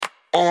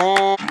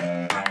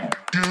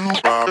I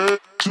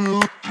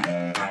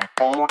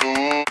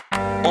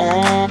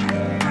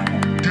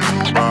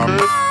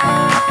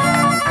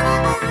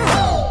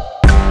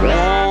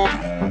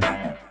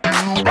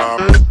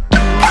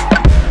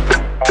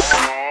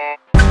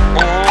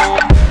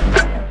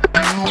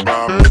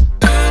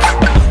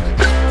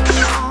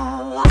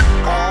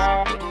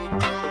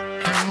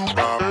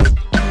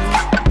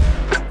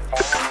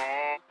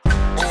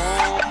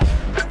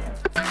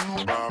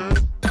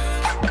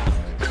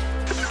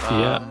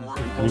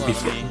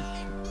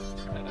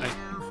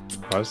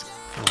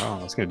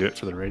was going to do it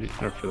for the radio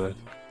or for the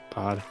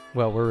pod.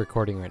 Well, we're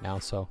recording right now,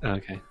 so.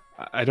 Okay.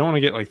 I don't want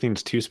to get like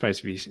things too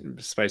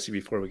spicy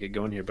before we get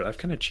going here, but I've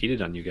kind of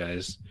cheated on you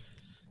guys,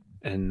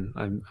 and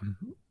I've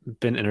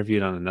been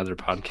interviewed on another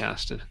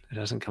podcast, and it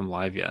hasn't come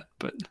live yet.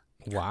 But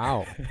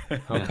wow,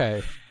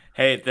 okay.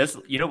 Hey,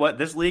 you know what?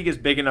 This league is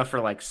big enough for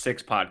like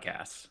 6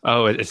 podcasts.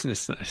 Oh,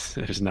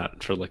 it's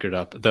not for Liquored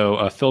Up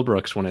though. Phil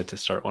Brooks wanted to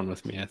start one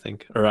with me, I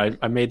think, or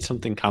I made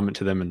something comment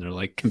to them, and they're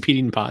like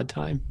competing pod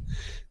time.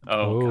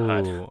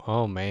 God.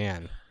 Oh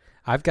man,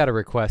 I've got a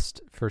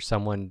request for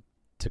someone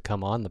to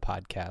come on the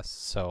podcast,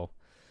 so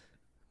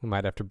we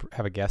might have to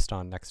have a guest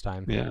on next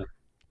time. Yeah.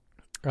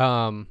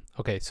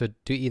 Okay, so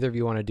do either of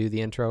you want to do the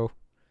intro?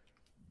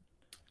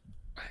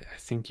 I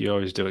think you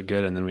always do it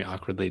good, and then we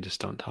awkwardly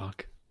just don't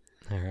talk.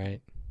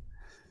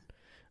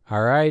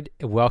 All right.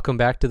 Welcome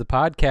back to the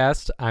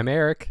podcast. I'm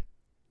Eric.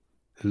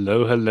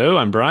 Hello.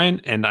 I'm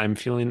Brian, and I'm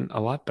feeling a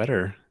lot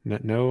better.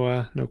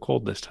 No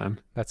cold this time.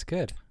 That's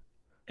good.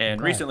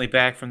 And recently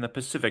back from the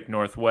Pacific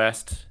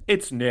Northwest,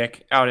 it's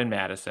Nick out in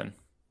Madison.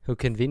 Who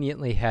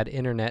conveniently had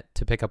internet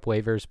to pick up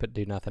waivers but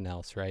do nothing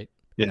else, right?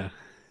 Yeah.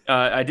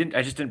 I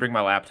just didn't bring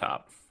my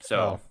laptop.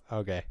 So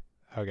okay.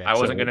 I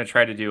wasn't going to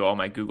try to do all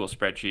my Google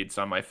spreadsheets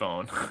on my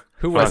phone.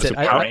 Who was it?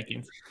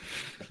 Rankings.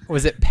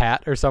 Was it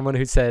Pat or someone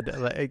who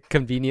said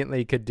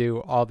conveniently could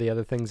do all the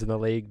other things in the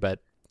league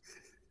but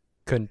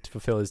couldn't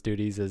fulfill his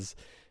duties as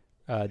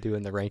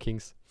doing the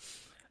rankings?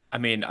 I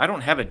mean, I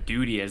don't have a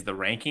duty as the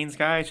rankings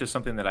guy. It's just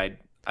something that I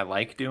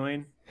like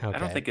doing. Okay. I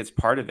don't think it's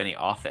part of any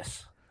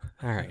office.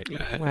 All right.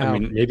 Well, I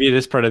mean, maybe it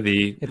is part of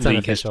the league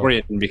unofficial.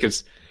 historian,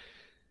 because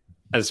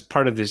as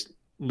part of this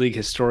league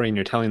historian,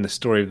 you're telling the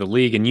story of the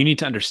league, and you need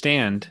to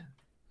understand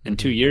in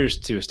 2 years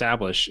to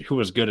establish who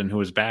was good and who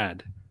was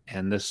bad.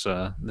 And this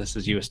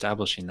is you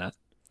establishing that.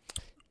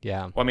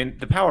 Yeah. Well, I mean,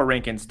 the power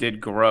rankings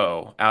did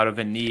grow out of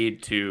a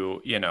need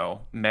to,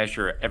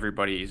 measure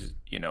everybody's,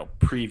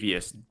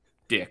 previous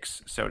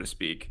dicks, so to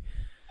speak.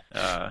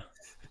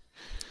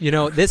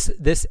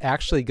 This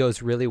actually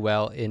goes really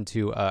well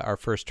into our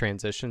first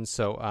transition.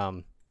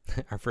 So,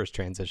 our first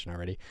transition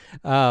already.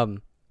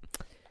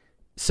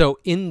 So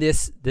in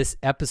this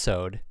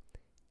episode,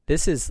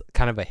 this is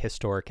kind of a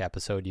historic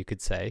episode, you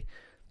could say.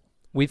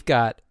 We've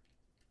got,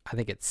 I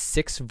think it's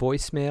 6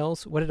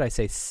 voicemails. What did I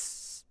say?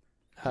 6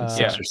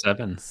 or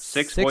 7.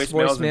 6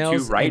 voicemails and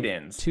 2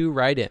 write-ins. 2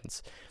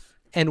 write-ins.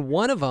 And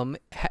one of them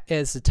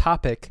is the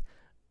topic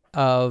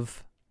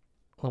of,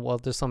 well,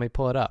 just let me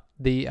pull it up,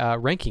 the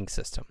ranking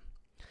system.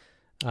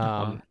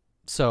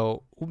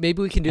 So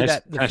maybe we can do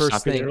that the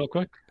first thing. Real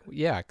quick?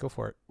 Yeah, go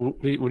for it.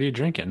 What are you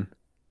drinking?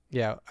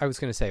 Yeah, I was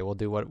going to say we'll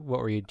do what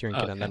were you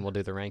drinking, and then we'll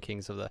do the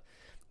rankings of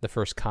the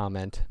first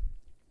comment.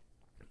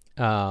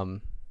 I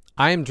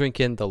am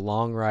drinking the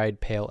Long Ride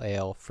Pale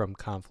Ale from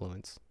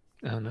Confluence.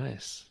 Oh,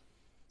 nice.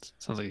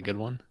 Sounds like a good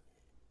one.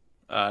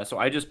 So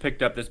I just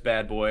picked up this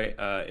bad boy.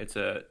 It's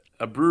a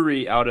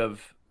brewery out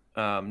of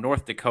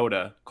North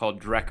Dakota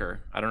called Drecker.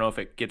 I don't know if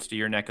it gets to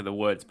your neck of the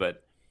woods,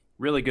 but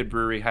really good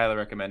brewery. Highly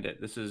recommend it.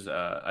 This is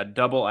a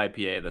double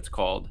IPA that's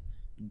called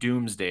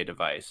Doomsday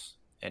Device,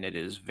 and it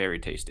is very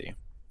tasty.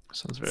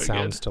 Sounds very good.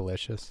 Sounds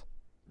delicious.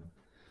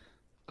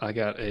 I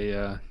got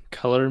a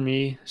Color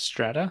Me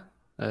Strata,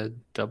 a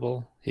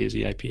double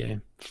hazy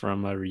IPA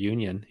from a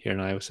Reunion here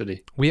in Iowa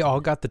City. We all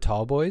got the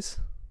tall boys?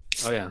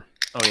 Oh, yeah.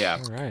 Oh, yeah.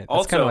 All right.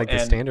 That's kind of like the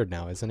standard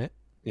now, isn't it?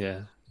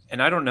 Yeah.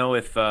 And I don't know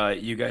if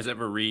you guys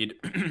ever read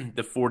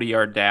the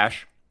 40-Yard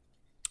Dash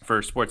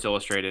for Sports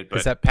Illustrated. But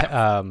is that Pat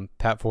 40?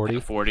 Pat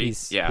 40,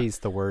 He's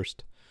the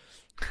worst.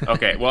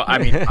 Okay, well, I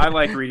mean, I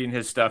like reading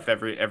his stuff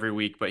every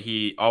week, but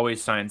he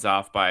always signs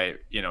off by,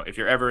 if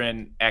you're ever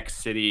in X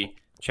city,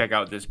 check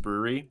out this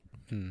brewery.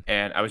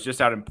 And I was just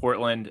out in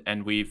Portland,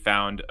 and we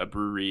found a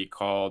brewery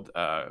called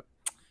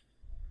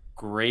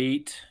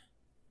Great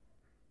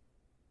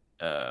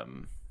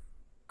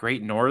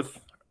North,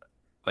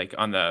 like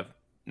on the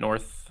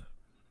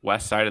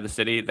northwest side of the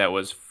city, that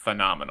was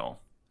phenomenal.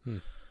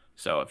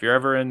 So if you're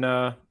ever in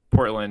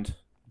Portland,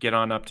 get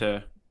on up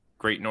to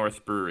Great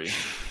North Brewery.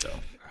 So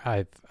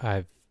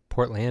I've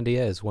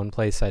Portlandia is one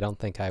place I don't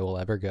think I will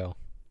ever go.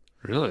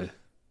 Really?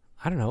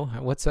 I don't know.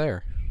 What's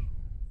there?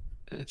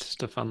 It's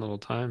just a fun little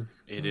time.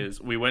 It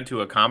is. We went to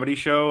a comedy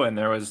show, and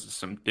there was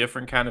some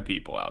different kind of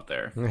people out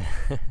there.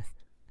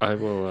 I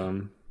will,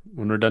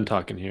 when we're done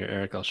talking here,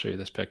 Eric, I'll show you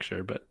this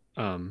picture. But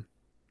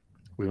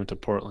we went to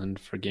Portland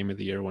for Game of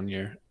the Year one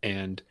year,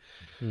 and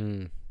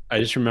I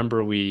just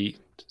remember we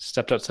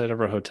stepped outside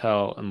of our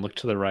hotel and looked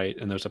to the right,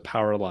 and there's a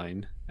power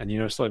line,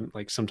 And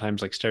like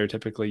sometimes like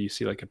stereotypically you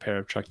see like a pair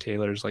of Chuck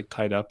Taylors like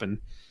tied up and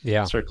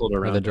Yeah. circled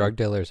around Where the drug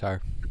dealers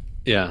are.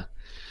 Yeah.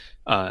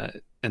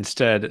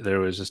 Instead, there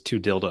was just two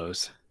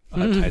dildos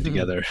tied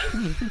together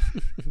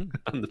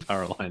on the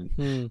power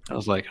line. I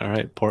was like, all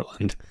right,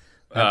 Portland.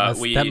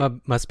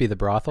 That must be the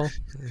brothel.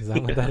 Is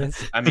that what that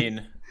is? I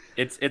mean,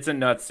 it's a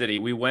nut city.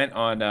 We went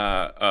on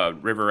a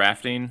river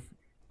rafting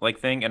like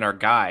thing, and our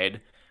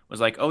guide was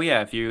like, "Oh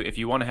yeah, if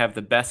you want to have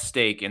the best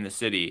steak in the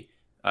city,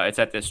 it's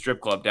at this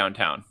strip club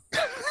downtown."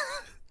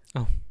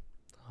 Oh,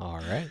 all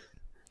right.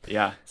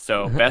 Yeah.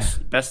 So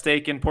best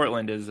steak in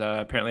Portland is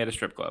apparently at a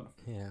strip club.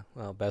 Yeah.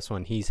 Well, best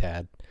one he's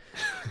had.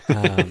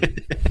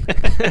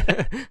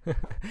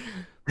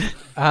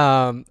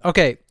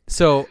 Okay.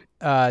 So,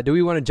 do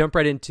we want to jump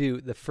right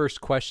into the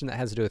first question that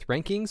has to do with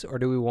rankings, or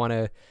do we want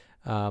to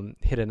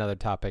hit another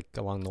topic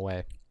along the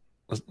way?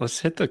 Let's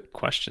hit the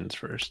questions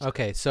first.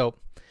 Okay. So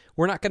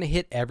we're not going to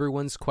hit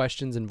everyone's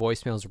questions and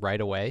voicemails right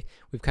away.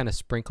 We've kind of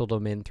sprinkled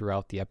them in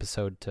throughout the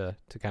episode to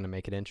kind of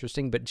make it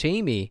interesting. But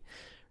Jamie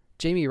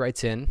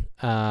writes in,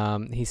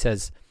 he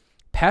says,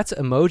 Pat's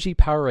emoji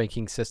power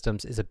ranking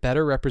systems is a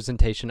better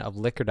representation of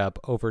Liquored Up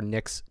over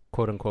Nick's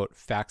quote-unquote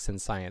facts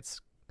and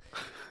science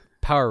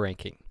power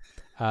ranking.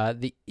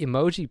 The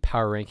emoji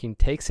power ranking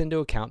takes into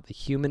account the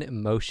human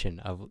emotion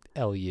of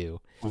LU.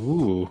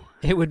 Ooh.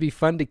 It would be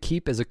fun to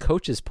keep as a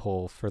coach's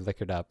poll for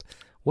Liquored Up.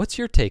 What's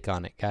your take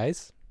on it,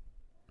 guys?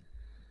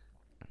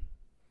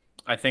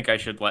 I think I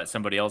should let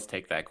somebody else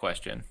take that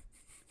question.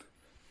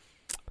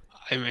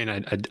 I mean,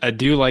 I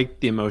do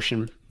like the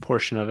emotion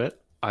portion of it.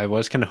 I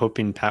was kind of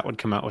hoping Pat would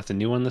come out with a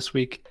new one this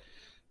week,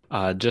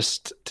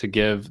 just to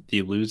give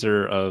the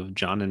loser of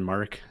John and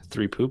Mark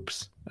 3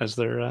 poops as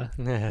their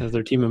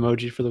team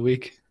emoji for the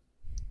week.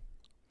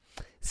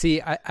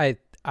 See, I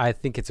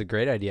think it's a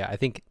great idea. I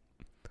think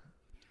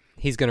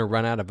he's going to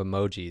run out of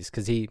emojis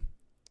because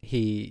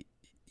he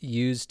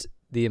used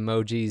the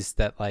emojis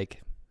that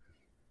like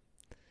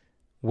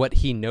what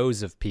he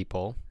knows of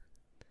people.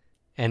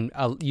 And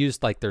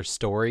used like their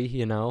story,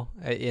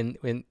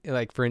 in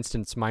like, for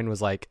instance, mine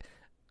was like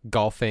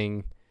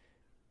golfing,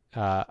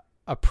 a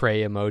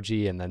pray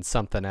emoji, and then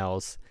something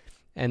else.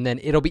 And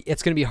then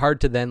it's going to be hard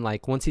to then,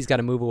 like, once he's got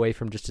to move away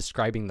from just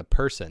describing the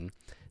person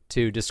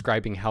to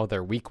describing how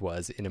their week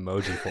was in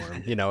emoji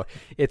form.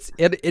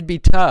 It'd be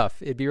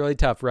tough. It'd be really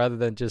tough rather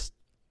than just,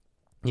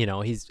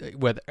 he's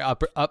with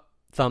up,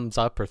 thumbs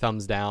up or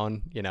thumbs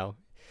down,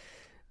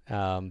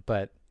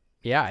 but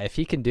yeah, if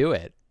he can do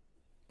it,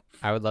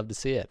 I would love to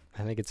see it.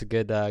 I think it's a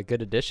good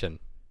addition.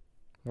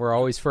 We're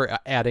always for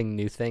adding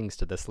new things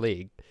to this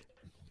league.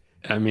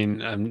 I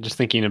mean, I'm just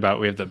thinking about,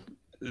 we have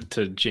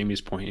to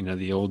Jamie's point,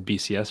 the old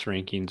BCS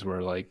rankings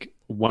were like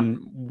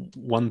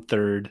one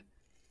third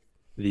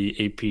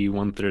the AP,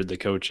 1/3 the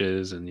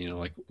coaches, and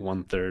like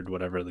 1/3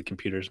 whatever the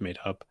computers made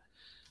up.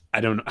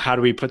 I don't know, how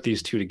do we put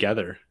these two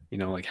together?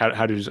 Like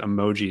how does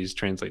emojis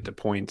translate to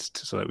points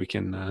so that we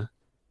can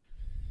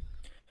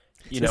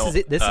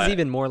this is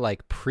even more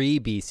like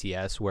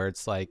pre-BCS, where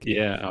it's like,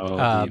 you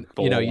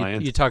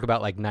talk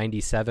about like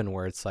 97,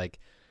 where it's like,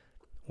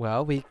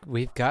 well,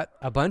 we've got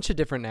a bunch of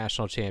different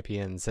national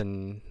champions,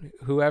 and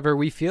whoever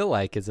we feel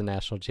like is a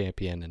national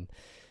champion, and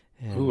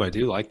ooh, I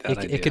do like that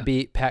idea. It could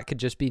be, Pat could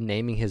just be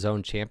naming his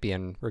own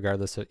champion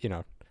regardless of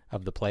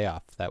of the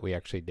playoff that we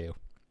actually do.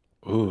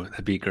 Ooh,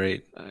 that'd be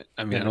great.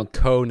 I mean, I don't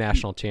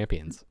co-national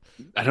champions.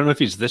 I don't know if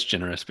he's this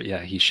generous, but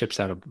yeah, he ships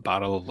out a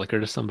bottle of liquor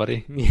to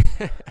somebody.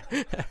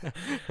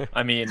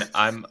 I mean,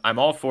 I'm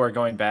all for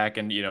going back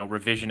and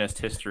revisionist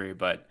history,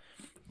 but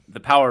the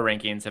power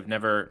rankings have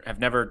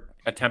never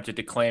attempted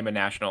to claim a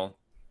national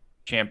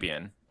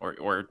champion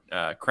or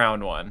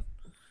crown one.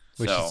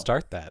 We should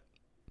start that.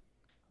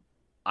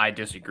 I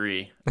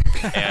disagree.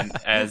 And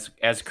as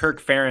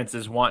Kirk Ferentz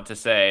is wont to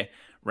say,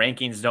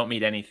 rankings don't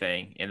mean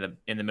anything in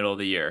the middle of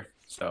the year.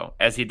 So,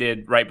 as he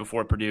did right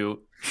before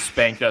Purdue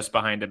spanked us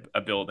behind a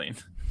building.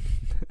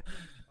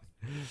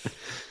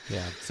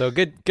 Yeah. So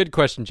good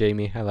question,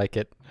 Jamie. I like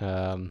it.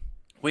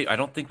 Wait, I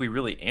don't think we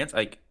really answered.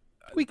 Like,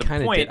 we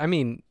kind of did. I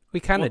mean, we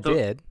kind of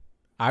did.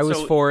 I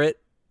was for it.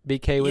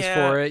 BK was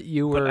for it.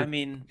 You were. But I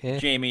mean,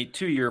 Jamie,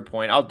 to your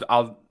point,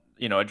 I'll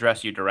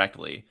address you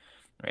directly.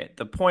 Right.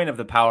 The point of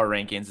the power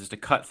rankings is to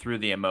cut through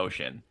the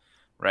emotion,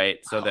 right?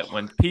 So that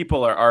when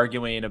people are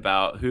arguing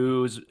about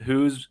who's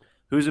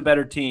a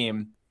better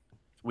team,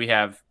 we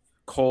have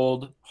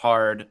cold,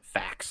 hard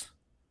facts.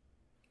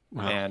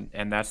 Wow.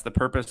 And that's the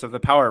purpose of the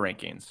power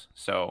rankings.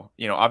 So,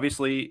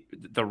 obviously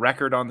the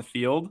record on the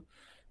field,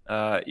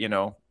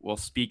 will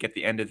speak at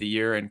the end of the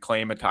year and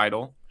claim a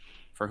title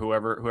for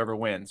whoever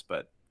wins.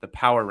 But the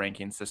power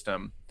ranking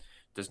system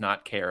does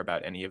not care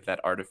about any of that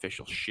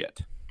artificial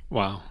shit.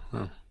 Wow.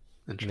 Oh,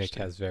 interesting. Nick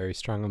has very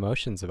strong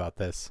emotions about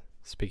this.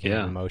 Speaking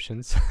of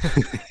emotions.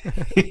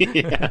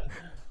 Yeah.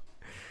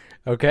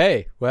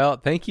 Okay. Well,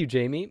 thank you,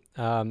 Jamie.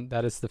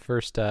 That is the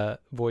first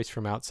voice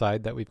from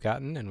outside that we've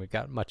gotten, and we've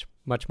got much,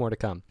 much more to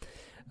come.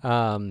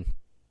 So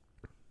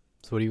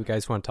what do you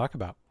guys want to talk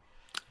about?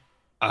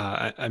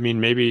 I mean,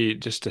 maybe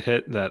just to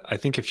hit that, I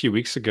think a few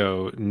weeks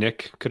ago,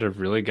 Nick could have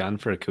really gone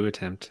for a coup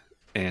attempt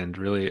and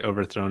really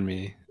overthrown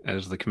me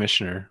as the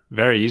commissioner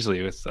very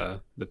easily with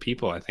the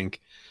people. I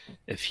think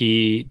if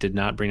he did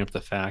not bring up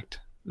the fact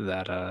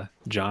that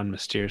John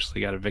mysteriously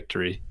got a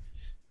victory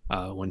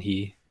when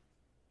he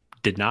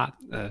did not,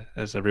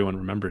 as everyone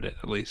remembered it,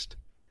 at least.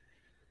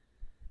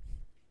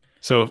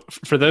 So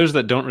for those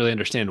that don't really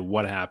understand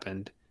what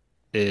happened,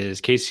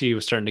 is Casey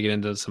was starting to get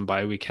into some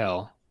bye-week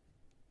hell,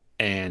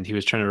 and he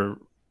was trying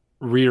to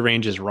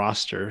rearrange his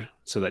roster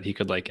so that he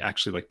could like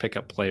actually like pick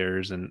up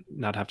players and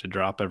not have to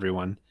drop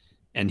everyone.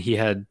 And he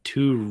had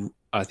two,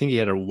 I think he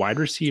had a wide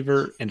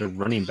receiver and a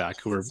running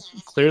back who were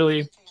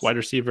clearly wide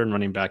receiver and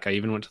running back. I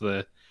even went to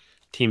the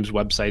team's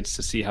websites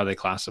to see how they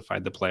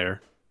classified the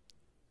player,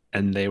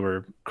 and they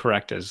were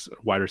correct as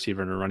a wide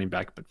receiver and a running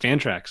back. But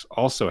Fantrax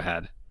also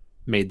had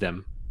made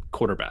them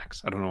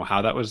quarterbacks. I don't know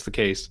how that was the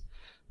case.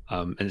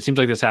 And it seems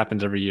like this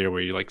happens every year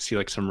where you like see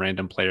like some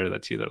random player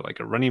that's either like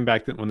a running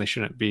back when they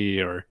shouldn't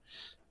be or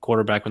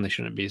quarterback when they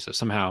shouldn't be. So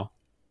somehow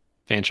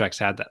Fantrax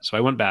had that. So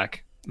I went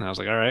back and I was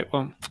like, all right,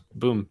 well,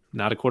 boom,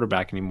 not a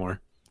quarterback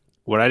anymore.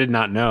 What I did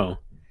not know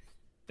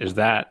is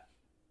that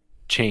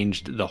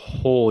changed the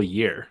whole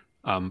year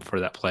for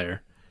that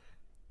player.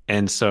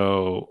 And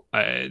so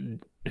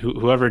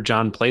whoever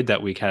John played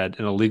that week had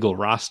an illegal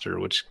roster,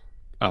 which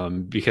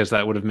because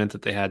that would have meant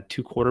that they had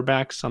two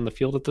quarterbacks on the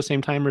field at the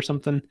same time or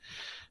something.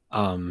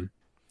 And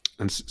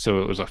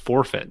so it was a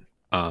forfeit.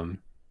 And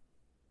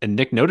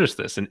Nick noticed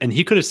this, and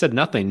he could have said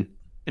nothing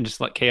and just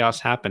let chaos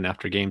happen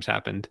after games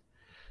happened.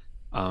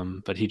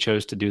 But he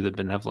chose to do the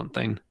benevolent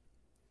thing.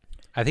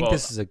 I think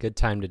this is a good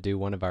time to do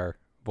one of our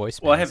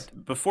voicemails. Well,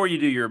 before you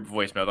do your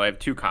voicemail, I have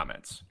two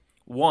comments.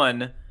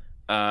 One,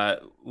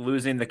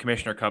 losing the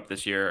Commissioner Cup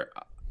this year,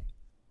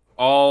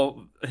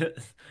 all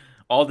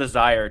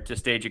desire to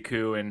stage a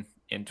coup in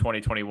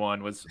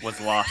 2021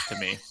 was lost to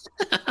me.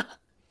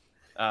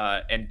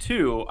 And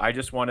two, I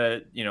just want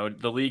to,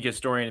 the league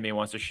historian in me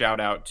wants to shout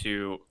out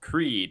to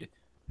Creed,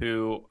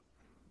 who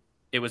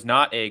it was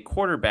not a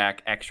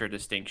quarterback extra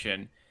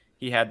distinction.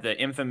 He had the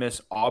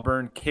infamous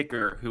Auburn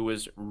kicker who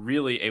was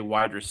really a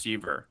wide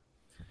receiver.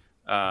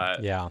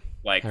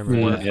 Like 4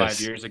 or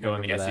 5 years ago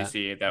in the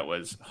SEC. That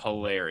was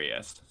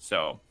hilarious.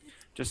 So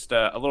just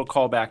a little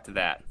callback to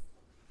that.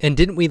 And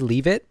didn't we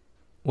leave it?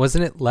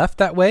 Wasn't it left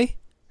that way?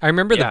 I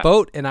remember the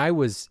vote, and I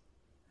was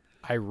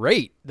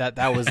irate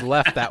that was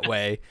left that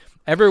way.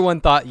 Everyone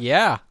thought,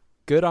 yeah,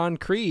 good on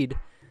Creed.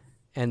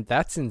 And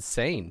that's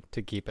insane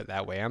to keep it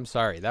that way. I'm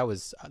sorry. That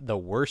was the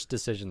worst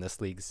decision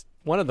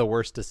one of the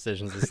worst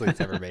decisions this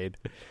league's ever made.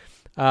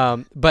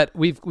 But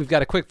we've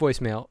got a quick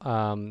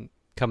voicemail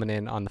coming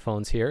in on the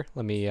phones here.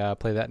 Let me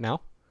play that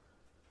now.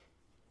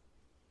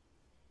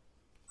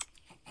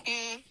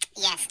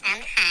 Yes.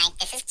 Hi.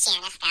 This is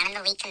Janice down in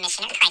the League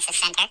Commissioner Crisis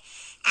Center.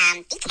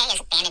 BK has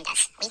abandoned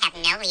us. We have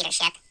no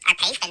leadership. Our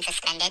pay's been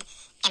suspended,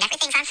 and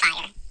everything's on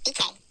fire.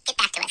 BK, get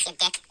back to us, you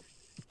dick.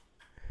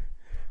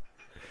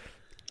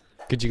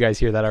 Could you guys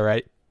hear that all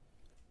right?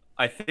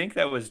 I think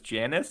that was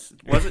Janice.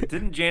 Was it?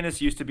 Didn't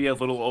Janice used to be a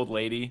little old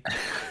lady?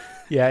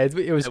 Yeah, it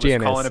was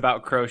Janice. Was calling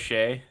about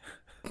crochet.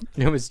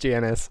 It was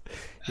Janice.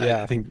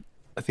 Yeah, I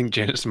think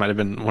Janice might have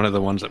been one of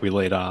the ones that we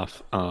laid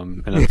off.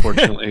 And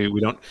unfortunately,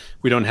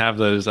 we don't have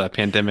those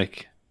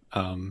pandemic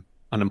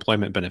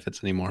unemployment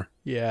benefits anymore.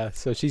 Yeah,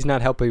 so she's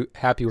not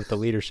happy with the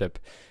leadership,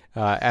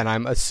 and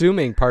I'm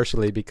assuming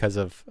partially because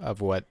of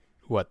what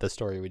the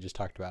story we just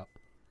talked about.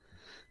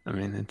 I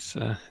mean, it's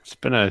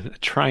been a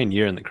trying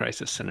year in the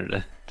Crisis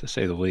Center to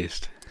say the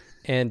least.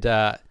 And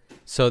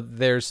so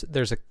there's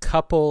a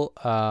couple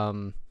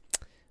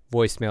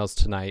voicemails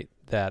tonight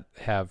that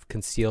have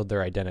concealed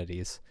their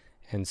identities,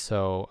 and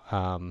so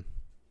I'm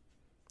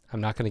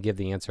not going to give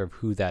the answer of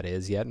who that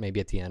is yet. Maybe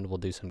at the end we'll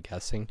do some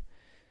guessing,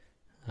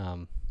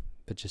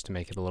 but just to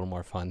make it a little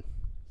more fun.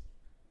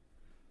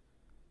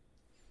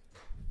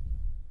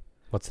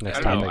 What's the next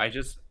topic? I don't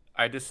know.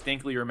 I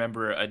distinctly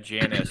remember a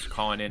Janice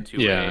calling into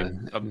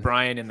a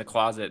Brian in the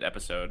Closet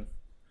episode.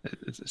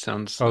 It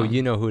sounds. Oh,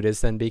 you know who it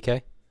is then,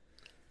 BK?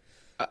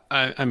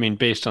 I mean,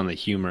 based on the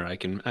humor, I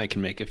can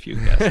make a few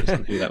guesses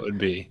on who that would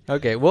be.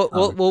 Okay,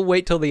 we'll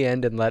wait till the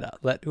end and let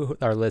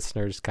our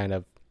listeners kind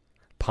of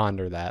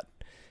ponder that,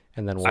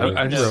 and then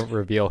we'll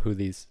reveal who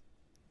these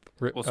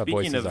Well,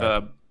 speaking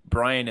of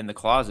Brian in the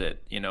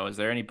Closet, is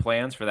there any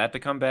plans for that to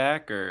come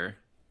back or?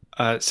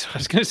 So I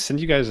was going to send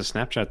you guys a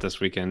Snapchat this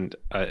weekend.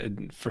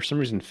 For some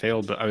reason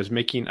failed, but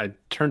I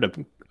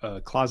turned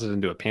a closet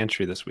into a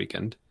pantry this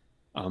weekend.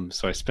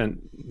 So I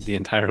spent the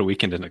entire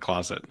weekend in a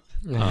closet.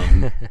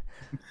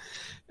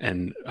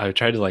 And I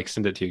tried to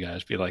send it to you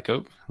guys, be like,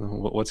 oh,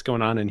 what's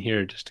going on in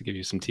here, just to give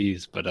you some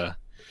tease. But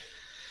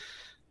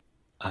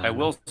I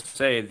will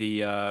say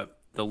the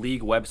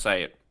league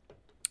website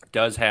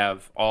does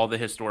have all the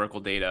historical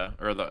data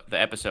or the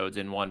episodes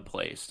in one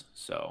place.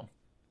 So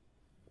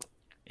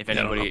if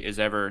anybody is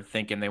ever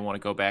thinking they want to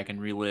go back and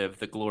relive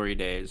the glory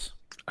days.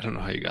 I don't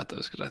know how you got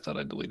those because I thought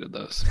I deleted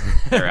those.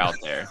 They're out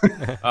there.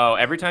 Oh,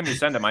 every time you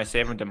send them, I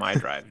save them to my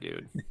drive,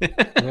 dude.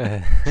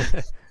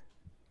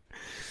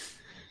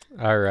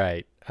 All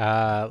right.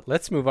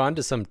 Let's move on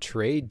to some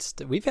trades.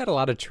 We've had a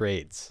lot of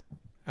trades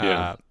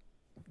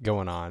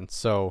going on.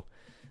 So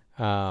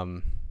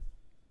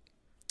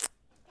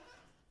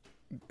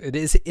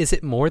is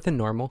it more than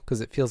normal? Because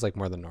it feels like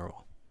more than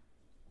normal.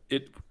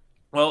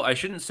 Well, I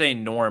shouldn't say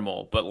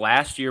normal, but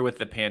last year with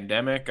the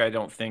pandemic, I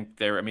don't think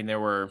there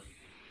were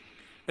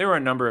a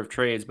number of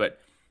trades, but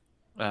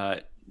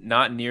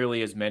not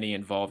nearly as many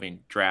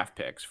involving draft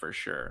picks for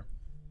sure,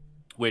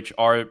 which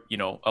are,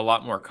 a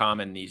lot more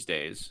common these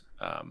days.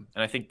 And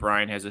I think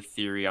Brian has a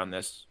theory on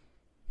this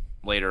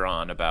later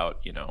on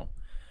about,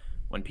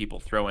 when people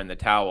throw in the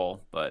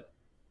towel, but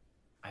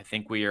I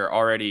think we are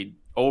already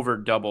over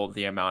doubled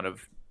the amount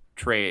of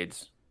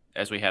trades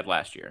as we had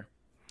last year.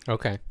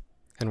 Okay.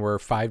 And we're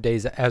 5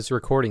 days as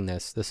recording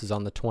this. This is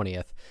on the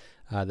 20th.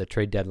 The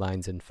trade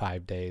deadline's in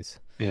 5 days.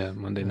 Yeah,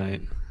 Monday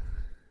night.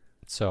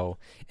 So,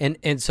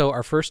 and so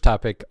our first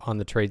topic on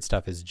the trade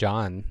stuff is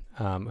John,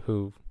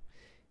 who,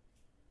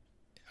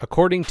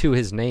 according to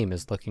his name,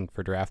 is looking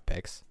for draft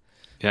picks.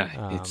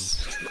 Yeah,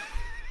 it's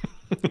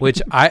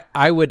which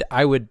I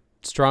would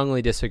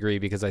strongly disagree,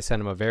 because I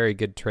sent him a very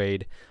good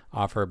trade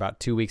offer about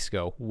 2 weeks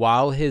ago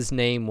while his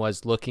name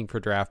was looking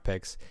for draft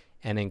picks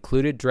and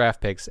included draft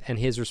picks, and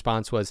his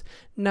response was,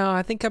 "No,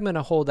 I think I'm going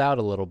to hold out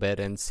a little bit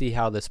and see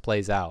how this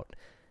plays out."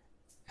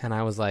 And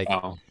I was like,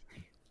 wow.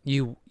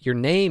 Your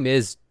name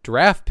is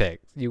draft pick.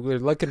 You were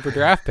looking for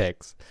draft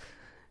picks.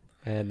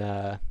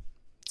 And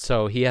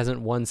so he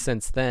hasn't won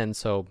since then,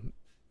 so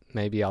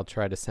maybe I'll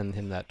try to send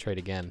him that trade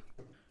again.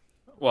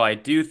 Well, I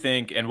do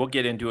think, and we'll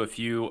get into a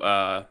few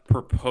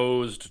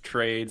proposed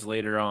trades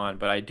later on,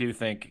 but I do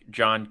think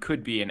John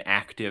could be an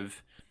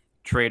active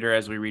trader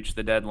as we reach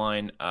the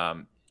deadline.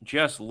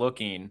 Just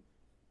looking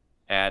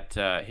at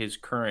his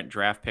current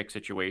draft pick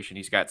situation,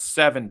 he's got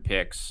 7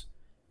 picks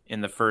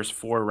in the first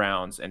 4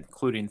 rounds,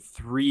 including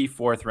 3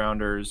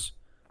 4th-rounders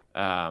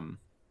and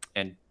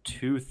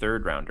 2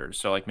 3rd-rounders.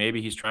 So,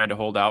 maybe he's trying to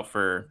hold out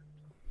for,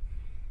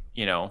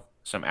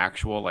 some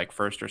actual,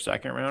 1st or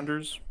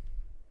 2nd-rounders.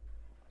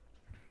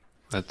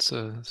 That's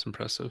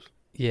impressive.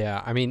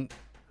 Yeah, I mean,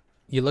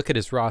 you look at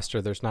his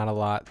roster, there's not a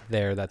lot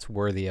there that's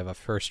worthy of a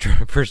first or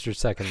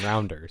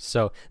 2nd-rounder.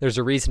 So there's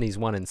a reason he's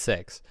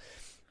 1-6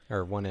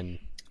 or 1 in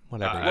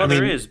whatever. Well,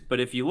 there is, but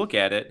if you look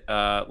at it,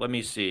 let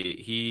me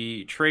see.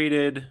 He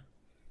traded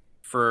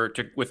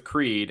with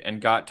Creed and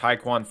got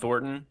Tyquan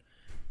Thornton.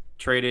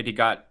 He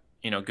got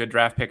good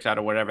draft picks out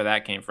of whatever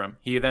that came from.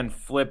 He then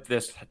flipped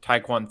this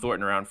Tyquan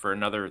Thornton around for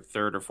another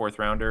 3rd or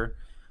 4th-rounder.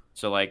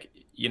 So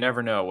you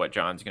never know what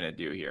John's gonna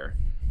do here.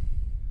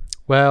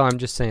 Well, I'm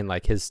just saying,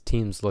 his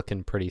team's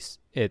looking pretty.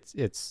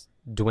 It's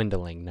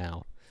dwindling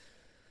now.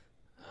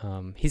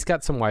 He's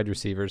got some wide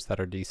receivers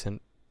that are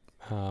decent,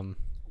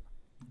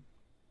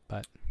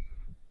 but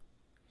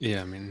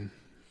yeah, I mean,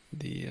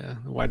 the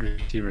wide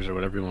receivers are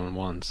what everyone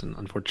wants, and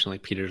unfortunately,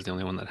 Peter's the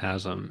only one that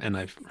has them. And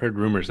I've heard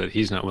rumors that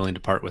he's not willing to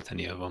part with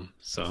any of them.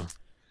 So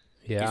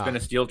yeah, he's been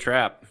a steel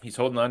trap. He's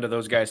holding on to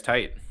those guys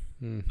tight.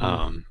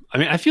 Mm-hmm. I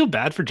mean, I feel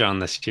bad for John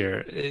this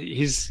year.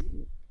 His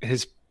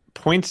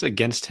points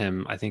against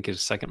him, I think,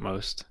 is second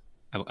most.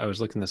 I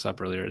was looking this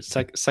up earlier. It's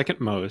second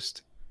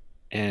most,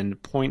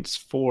 and points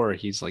for,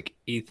 he's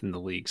 8th in the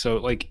league.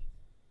 So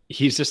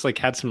he's just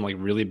had some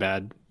really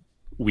bad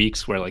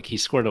weeks where he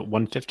scored at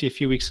 150 a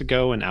few weeks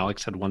ago, and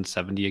Alex had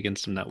 170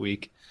 against him that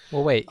week.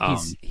 Well, wait,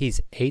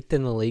 he's 8th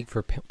in the league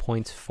for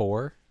points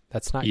for.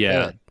 That's not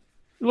good.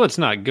 Well, it's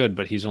not good,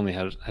 but he's only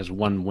has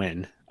 1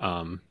 win.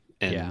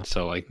 And yeah.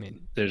 so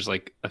there's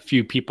a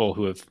few people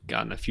who have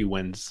gotten a few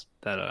wins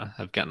that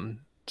have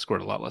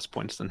scored a lot less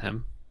points than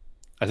him.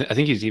 I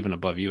think he's even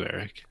above you,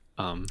 Eric.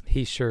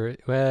 He sure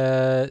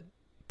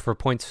for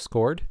points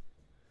scored.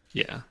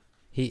 Yeah,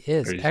 he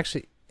is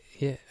actually.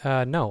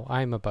 Yeah, no,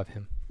 I'm above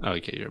him. Oh,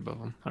 okay, you're above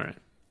him. All right,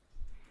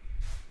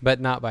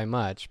 but not by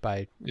much.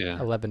 By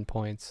 11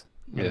 points.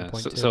 11. Yeah,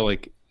 so I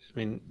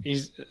mean,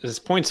 his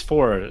points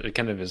for it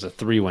kind of is a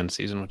 3-win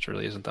season, which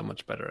really isn't that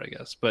much better, I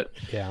guess. But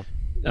yeah,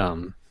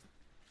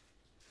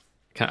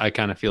 I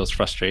kind of feel his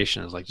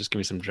frustration is just give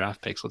me some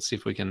draft picks. Let's see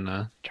if we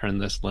can turn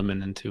this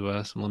lemon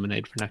into some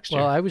lemonade for next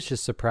year. Well, I was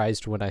just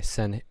surprised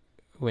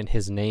when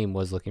his name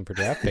was looking for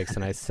draft picks,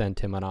 and I sent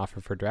him an offer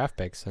for draft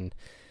picks, and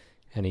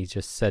he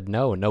just said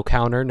no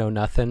counter, no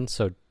nothing.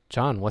 So,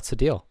 John, what's the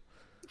deal?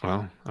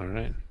 Well, all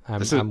right.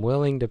 I'm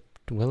willing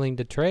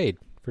to trade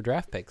for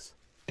draft picks.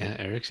 Yeah,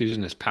 Eric's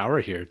using his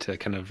power here to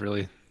kind of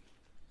really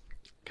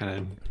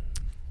kind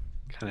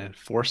of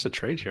force a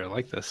trade here. I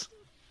like this.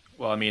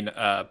 Well, I mean,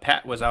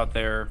 Pat was out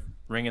there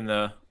ringing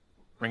the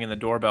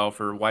doorbell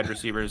for wide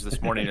receivers this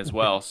morning as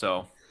well.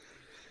 So,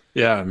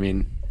 yeah, I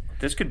mean,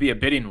 this could be a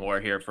bidding war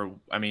here for,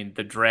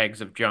 the dregs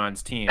of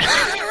John's team.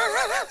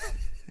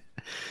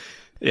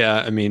 Yeah,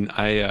 I mean,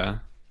 I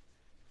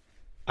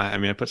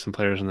put some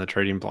players in the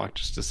trading block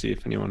just to see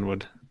if anyone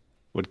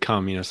would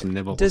come. Some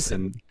nibbles.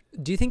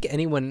 do you think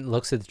anyone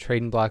looks at the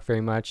trading block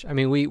very much? I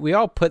mean, we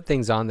all put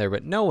things on there,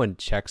 but no one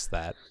checks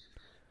that.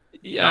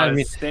 Yeah, Not I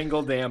mean, a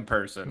single damn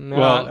person.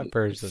 Not a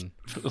person.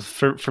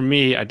 for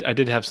me, I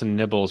did have some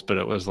nibbles, but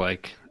it was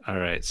like, all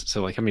right,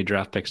 so like how many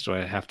draft picks do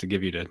I have to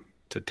give you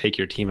to take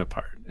your team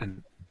apart?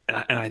 And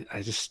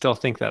I just still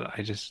think that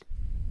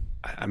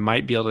I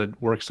might be able to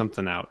work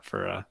something out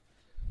for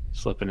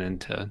slipping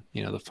into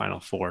the final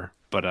four.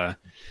 But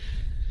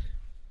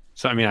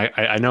so I mean,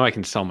 I know I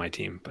can sell my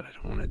team, but I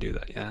don't want to do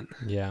that yet.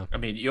 Yeah. I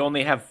mean, you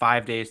only have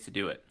 5 days to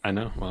do it. I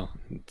know. Well,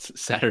 it's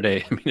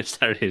Saturday. I mean, if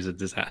Saturday is a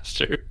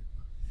disaster.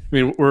 I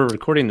mean, we're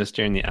recording this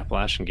during the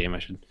Appalachian game. I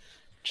should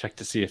check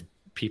to see if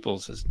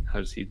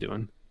how's he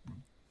doing.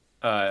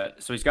 So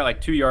he's got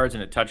like 2 yards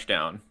and a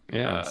touchdown,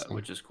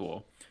 which is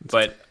cool.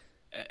 But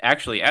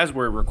actually, as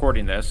we're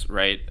recording this,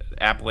 right,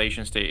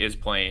 Appalachian State is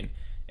playing,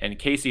 and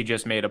Casey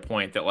just made a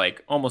point that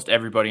like almost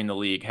everybody in the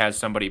league has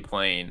somebody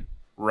playing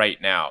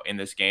right now in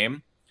this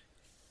game,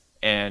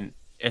 and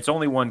it's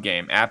only one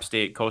game. App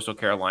State, Coastal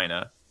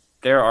Carolina.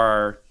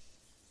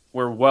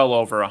 We're well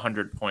over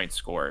 100 points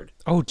scored.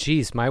 Oh,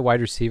 geez, my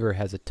wide receiver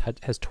has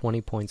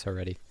 20 points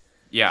already.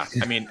 Yeah,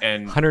 I mean,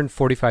 and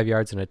 145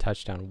 yards and a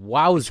touchdown.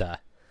 Wowza!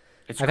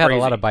 I've had a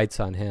lot of bites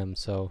on him,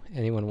 so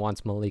anyone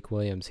wants Malik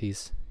Williams,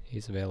 he's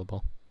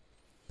available.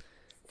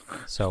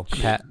 So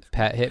Pat,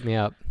 hit me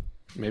up.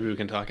 Maybe we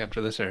can talk after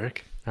this,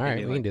 Eric. All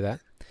right, we can do that.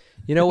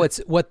 You know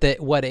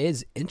what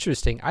is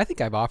interesting? I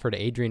think I've offered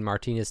Adrian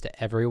Martinez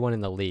to everyone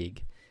in the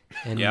league,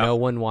 and no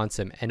one wants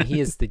him. And he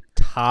is the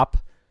top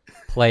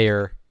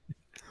player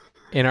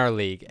in our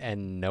league,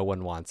 and no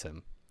one wants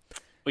him.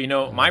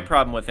 Well, my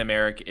problem with him,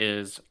 Eric,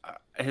 is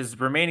his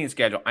remaining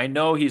schedule. I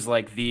know he's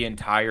like the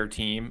entire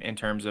team in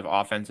terms of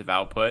offensive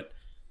output,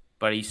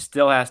 but he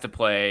still has to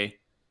play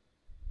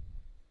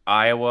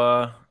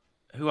Iowa.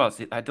 Who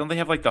else? Don't they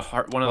have like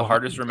one of the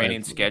hardest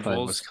remaining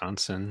schedules?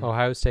 Wisconsin,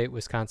 Ohio State,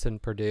 Wisconsin,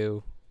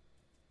 Purdue.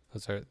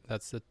 What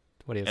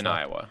he has in left.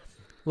 Iowa.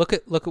 Look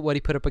at what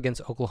he put up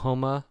against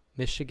Oklahoma,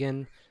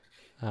 Michigan.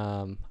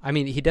 I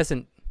mean,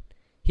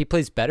 he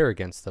plays better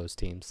against those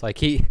teams. Like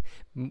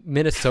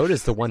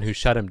Minnesota's the one who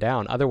shut him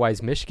down.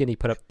 Otherwise, Michigan he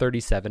put up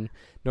 37,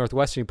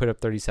 Northwestern he put up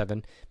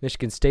 37,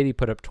 Michigan State he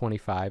put up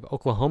 25,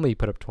 Oklahoma he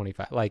put up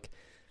 25. Like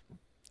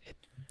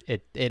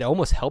it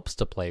almost helps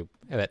to play.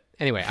 But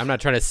anyway, I'm not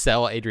trying to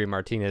sell Adrian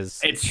Martinez.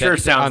 It sure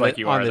sounds like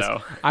you are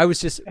though. I was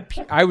just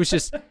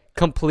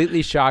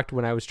completely shocked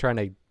when I was trying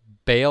to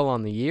bail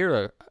on the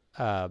year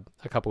a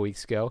couple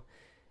weeks ago,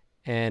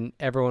 and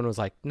everyone was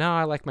like, "No,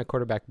 I like my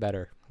quarterback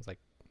better." I was like,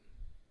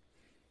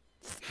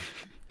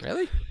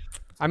 really?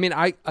 I mean,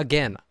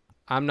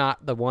 I'm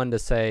not the one to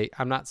say.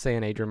 I'm not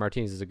saying Adrian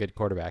Martinez is a good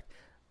quarterback,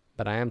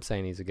 but I am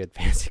saying he's a good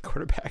fantasy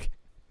quarterback.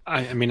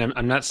 I mean,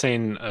 I'm not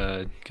saying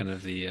kind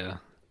of the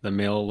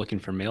male looking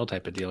for male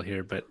type of deal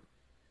here, but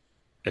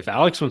if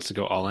Alex wants to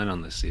go all in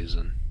on this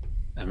season,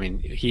 I mean,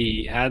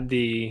 he had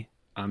the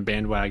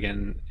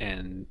bandwagon,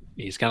 and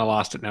he's kind of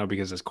lost it now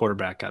because his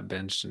quarterback got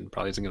benched and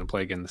probably isn't going to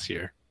play again this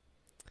year.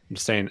 I'm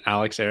just saying,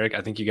 Alex, Eric,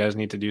 I think you guys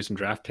need to do some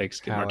draft picks.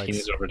 Get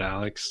Martinez over to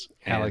Alex.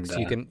 Alex,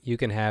 you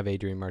can have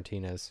Adrian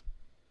Martinez.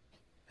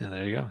 Yeah,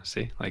 there you go.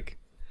 See, like,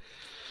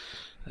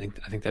 I think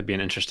that'd be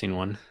an interesting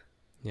one.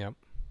 Yep.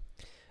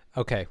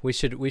 Okay, we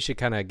should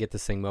kind of get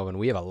this thing moving.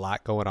 We have a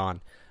lot going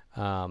on.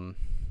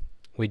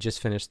 We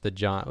just finished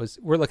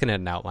we're looking at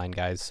an outline,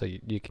 guys, so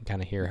you can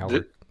kind of hear how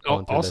we're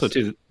going through also this.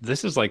 too.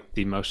 This is like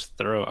the most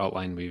thorough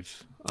outline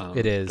we've.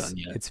 It is. Done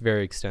yet. It's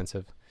very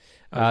extensive.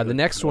 The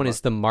next one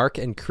is the Mark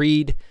and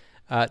Creed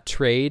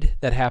trade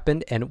that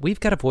happened, and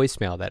we've got a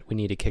voicemail that we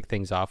need to kick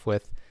things off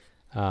with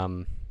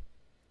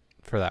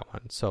for that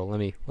one. So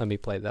let me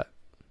play that.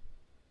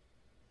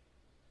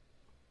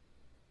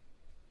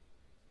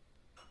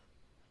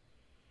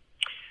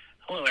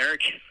 Hello,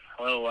 Eric.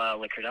 Hello,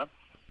 Liquored Up.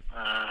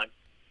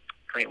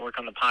 Great work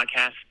on the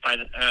podcast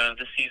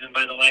this season,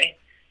 by the way.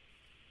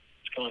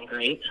 It's going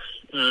great.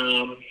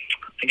 I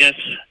guess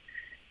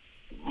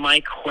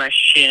my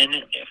question,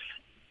 if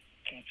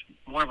it's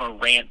more of a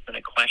rant than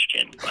a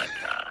question, but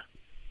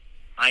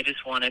I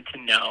just wanted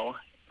to know,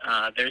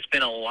 there's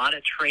been a lot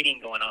of trading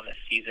going on this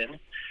season.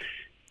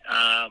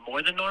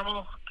 More than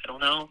normal? I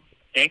don't know.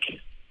 Dick?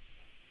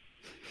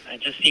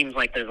 It just seems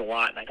like there's a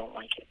lot, and I don't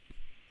like it.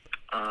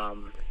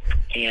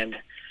 And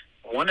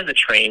one of the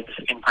trades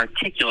in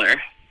particular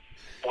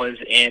was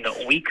in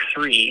week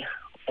 3,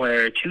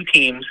 where two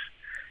teams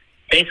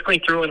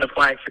basically threw in the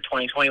flag for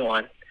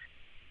 2021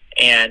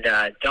 and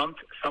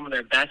dumped some of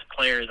their best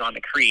players on the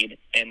Creed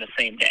in the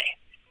same day.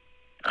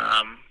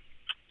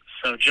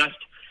 So just,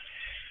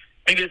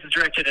 maybe this is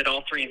directed at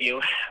all three of you,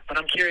 but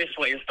I'm curious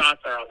what your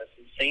thoughts are on this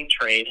insane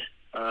trade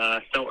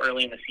so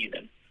early in the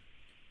season.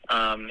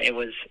 It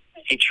was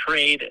a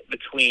trade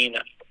between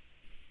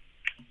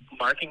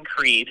Mark and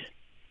Creed,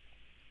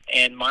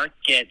 and Mark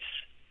gets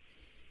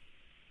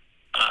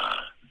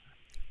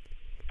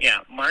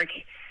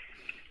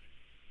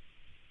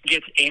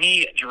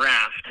any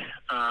draft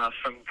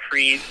from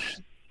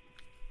Creed's,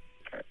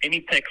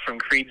 any pick from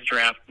Creed's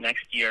draft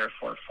next year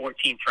for a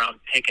 14th round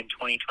pick in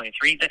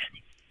 2023.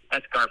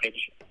 That's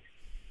garbage.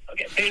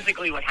 Okay,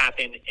 basically what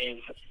happened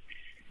is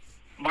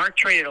Mark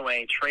traded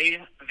away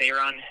Trey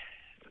Veyron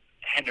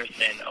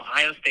Henderson,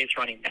 Ohio State's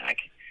running back,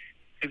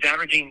 who's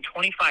averaging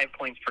 25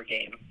 points per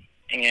game,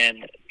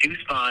 and Deuce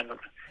Vaughn,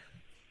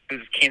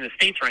 who's Kansas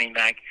State's running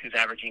back, who's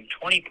averaging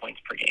 20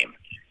 points per game,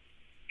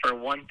 for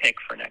one pick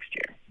for next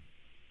year.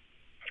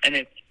 And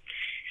it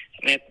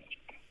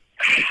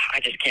I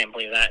just can't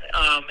believe that.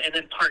 And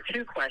then part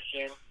two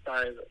question,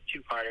 sorry, it was a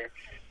two-parter.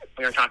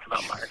 We were talking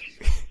about Mark.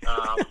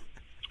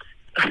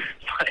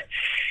 But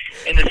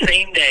in the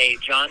same day,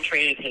 John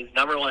traded his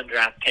number one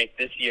draft pick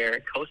this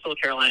year, Coastal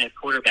Carolina's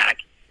quarterback,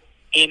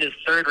 and his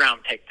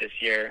third-round pick this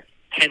year,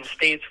 Penn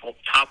State's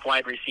top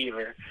wide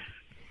receiver,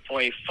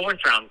 for a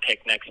fourth-round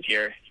pick next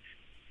year,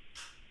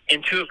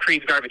 and two of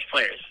Creed's garbage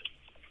players,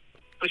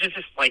 which is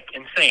just, like,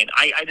 insane.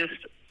 I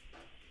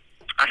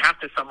have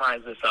to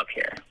summarize this up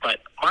here.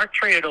 But Mark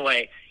traded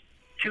away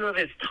two of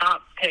his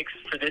top picks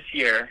for this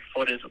year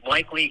for what is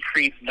likely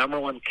Creed's number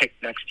one pick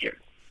next year.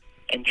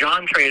 And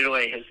John traded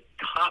away his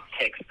top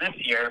picks this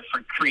year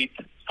for Creed's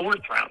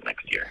fourth round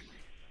next year.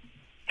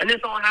 And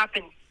this all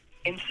happened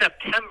in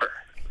September,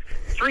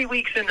 3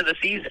 weeks into the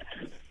season.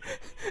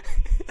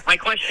 My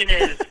question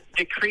is,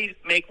 did Creed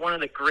make one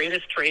of the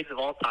greatest trades of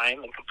all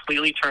time and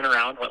completely turn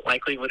around what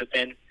likely would have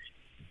been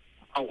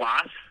a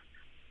loss?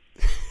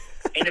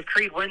 And if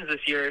Creed wins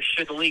this year,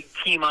 should the league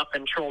team up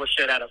and troll the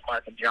shit out of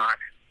Mark and John?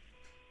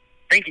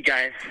 Thank you,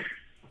 guys.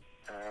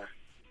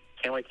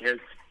 Can't wait to hear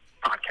this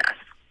podcast.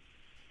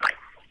 Bye.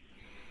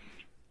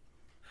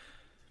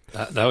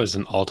 That was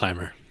an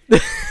all-timer.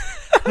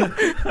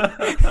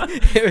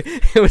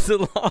 It was a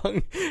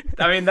long.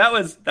 I mean, that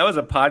was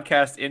a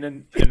podcast in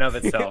and of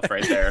itself,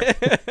 right there.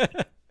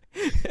 That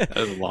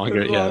was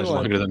longer. Yeah, it was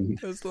longer than.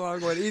 It was a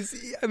long one.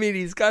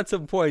 He's got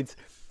some points.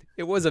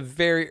 It was a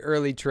very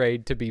early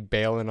trade to be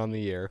bailing on the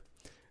year,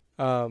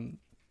 and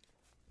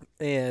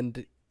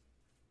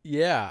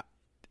yeah,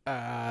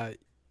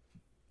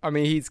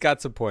 he's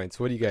got some points.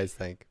 What do you guys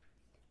think?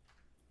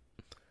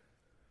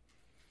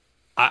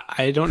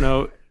 I don't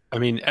know. I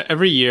mean,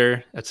 every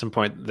year at some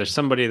point, there's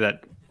somebody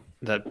that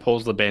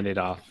pulls the Band-Aid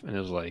off and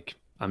is like,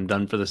 I'm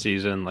done for the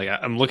season. Like,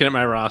 I'm looking at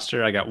my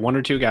roster. I got one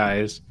or two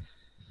guys.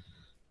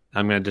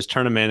 I'm going to just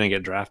turn them in and get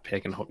a draft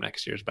pick and hope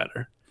next year's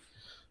better.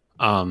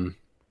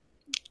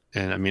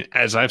 And I mean,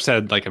 as I've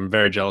said, like, I'm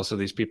very jealous of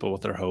these people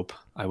with their hope.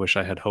 I wish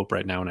I had hope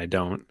right now, and I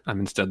don't.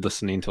 I'm instead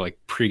listening to like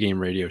pregame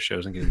radio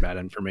shows and getting bad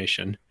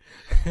information.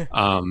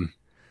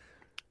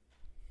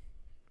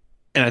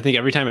 And I think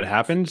every time it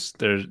happens,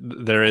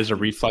 there is a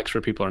reflex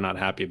where people are not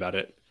happy about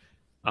it.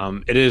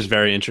 It is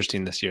very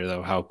interesting this year,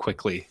 though, how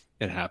quickly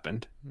it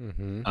happened.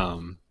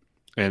 Mm-hmm.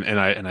 And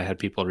I had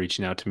people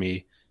reaching out to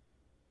me.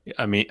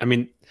 I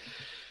mean,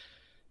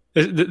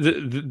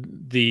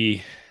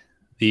 the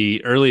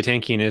early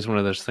tanking is one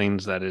of those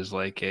things that is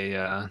like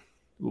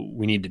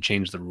we need to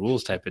change the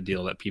rules type of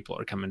deal that people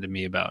are coming to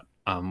me about,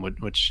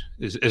 which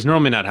is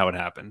normally not how it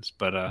happens,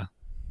 but.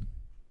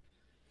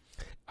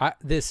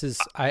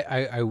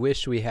 I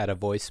wish we had a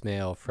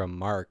voicemail from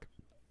Mark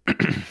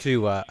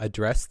to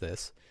address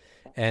this,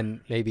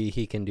 and maybe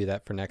he can do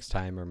that for next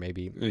time, or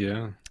maybe.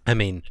 Yeah. I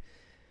mean,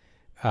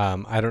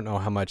 I don't know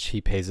how much he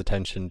pays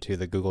attention to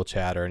the Google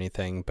chat or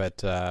anything,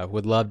 but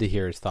would love to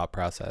hear his thought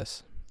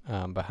process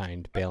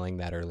behind bailing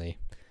that early.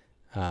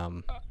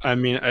 I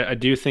mean, I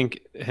do think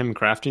him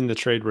crafting the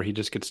trade where he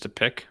just gets to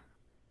pick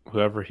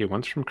whoever he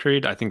wants from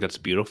Creed, I think that's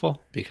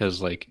beautiful,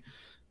 because like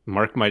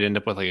Mark might end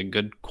up with like a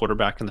good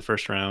quarterback in the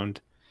first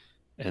round,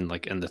 and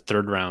like in the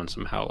third round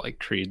somehow like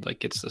Creed like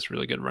gets this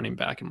really good running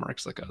back, and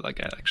Mark's like, oh, that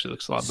guy actually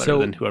looks a lot better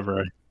than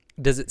whoever.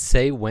 Does it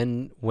say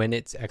when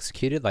it's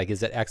executed? Like,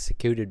 is it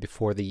executed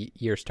before the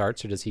year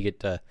starts, or does he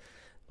get to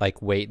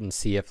like wait and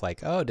see if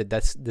like, oh, did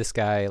this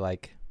guy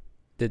like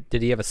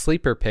did he have a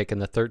sleeper pick in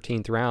the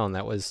 13th round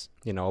that was,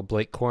 you know, a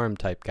Blake Corum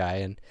type guy,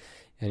 and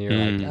you're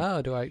like,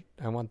 oh, do I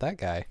want that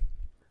guy?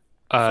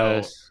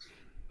 So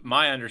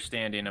my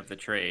understanding of the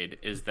trade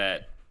is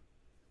that,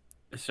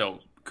 so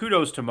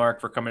kudos to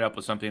Mark for coming up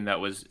with something that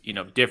was, you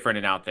know, different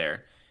and out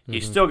there. He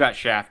still got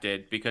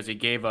shafted because he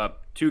gave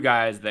up two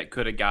guys that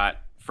could have got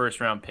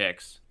first-round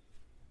picks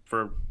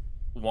for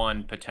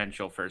one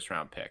potential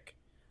first-round pick.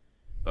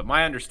 But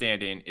my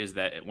understanding is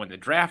that when the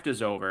draft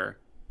is over,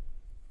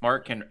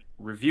 Mark can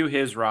review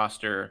his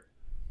roster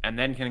and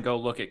then can go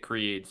look at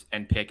Creed's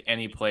and pick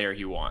any player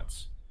he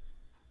wants.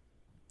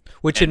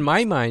 Which in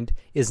my mind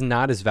is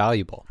not as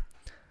valuable.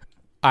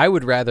 I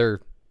would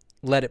rather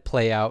let it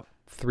play out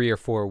 3 or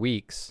 4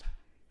 weeks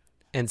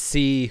and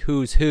see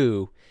who's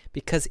who,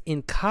 because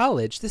in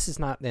college, this is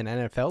not an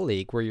NFL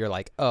league where you're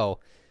like, oh,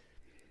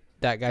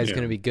 that guy's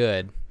going to be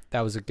good.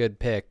 That was a good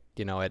pick,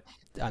 you know,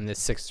 on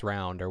this 6th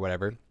round or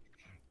whatever.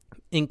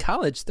 In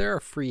college, there are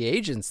free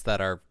agents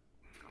that are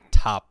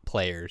top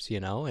players,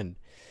 you know, and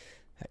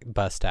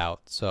bust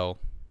out. So,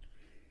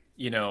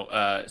 you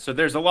know, so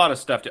there's a lot of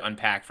stuff to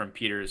unpack from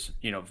Peter's,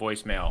 you know,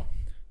 voicemail,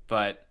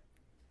 but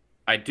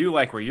I do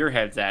like where your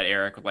head's at,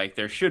 Eric. Like,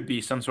 there should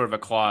be some sort of a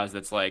clause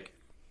that's like,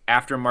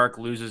 after Mark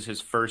loses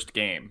his first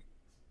game,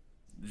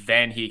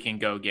 then he can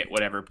go get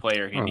whatever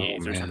player he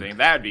needs or man. something.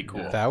 That'd be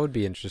cool. That would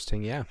be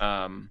interesting. Yeah.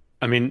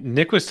 I mean,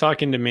 Nick was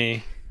talking to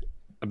me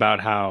about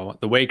how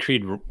the way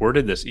Creed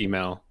worded this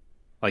email,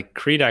 like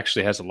Creed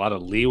actually has a lot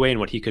of leeway in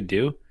what he could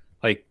do.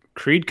 Like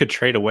Creed could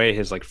trade away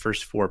his like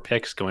first 4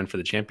 picks going for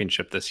the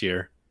championship this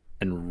year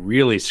and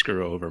really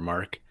screw over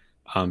Mark,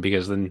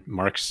 because then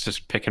Mark's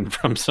just picking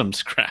from some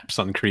scraps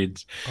on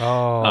Creed's.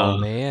 Oh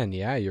man,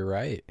 yeah, you're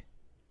right.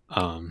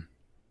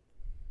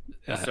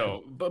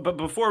 So, but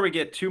before we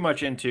get too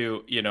much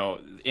into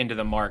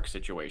the Mark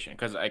situation,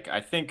 because I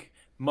think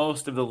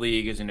most of the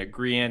league is in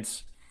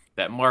agreement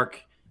that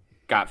Mark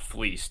got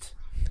fleeced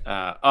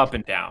up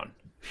and down,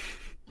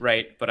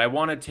 right? But I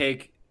want to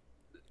take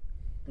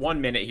 1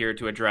 minute here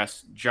to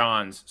address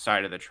John's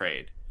side of the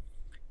trade.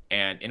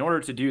 And in order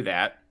to do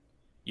that,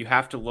 you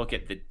have to look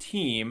at the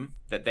team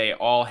that they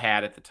all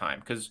had at the time,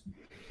 because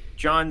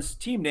John's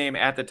team name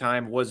at the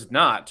time was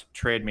not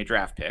Trade Me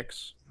Draft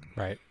Picks.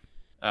 Right.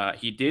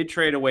 He did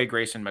trade away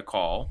Grayson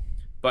McCall,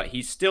 but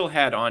he still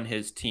had on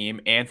his team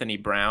Anthony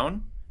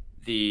Brown,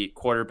 the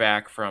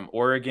quarterback from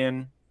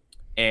Oregon,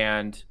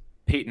 and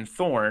Peyton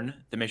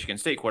Thorne, the Michigan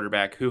State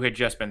quarterback, who had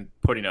just been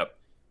putting up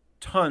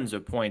tons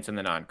of points in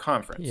the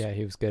non-conference. Yeah,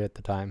 he was good at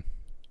the time.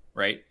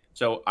 Right?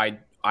 So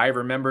I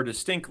remember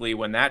distinctly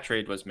when that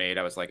trade was made,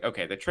 I was like,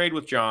 okay, the trade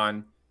with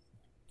John,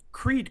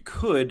 Creed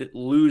could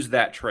lose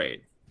that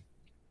trade,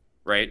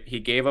 right?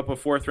 He gave up a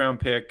 4th-round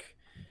pick,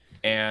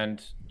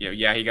 and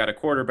he got a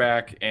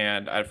quarterback,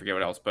 and I forget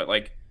what else, but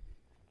like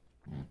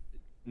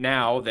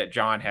now that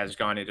John has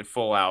gone into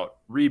full-out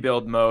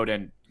rebuild mode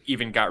and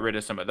even got rid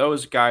of some of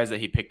those guys that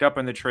he picked up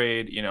in the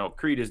trade,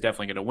 Creed is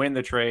definitely going to win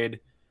the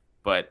trade.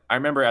 But I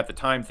remember at the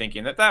time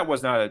thinking that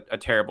was not a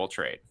terrible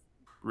trade,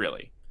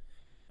 really,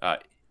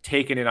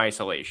 taken in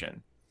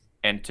isolation.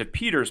 And to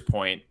Peter's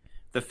point,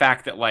 the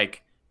fact that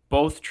like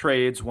both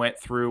trades went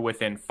through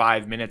within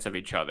 5 minutes of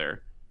each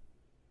other,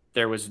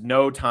 there was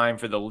no time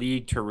for the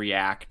league to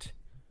react.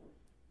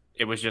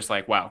 It was just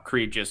like, wow,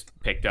 Creed just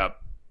picked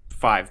up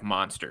 5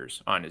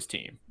 monsters on his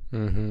team.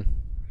 Mm-hmm.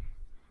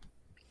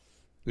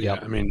 Yeah,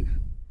 I mean,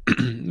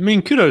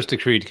 kudos to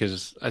Creed,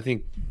 because I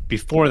think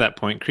before that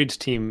point, Creed's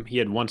team, he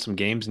had won some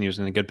games and he was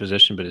in a good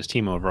position, but his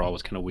team overall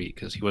was kind of weak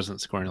because he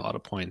wasn't scoring a lot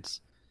of points.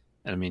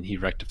 And I mean, he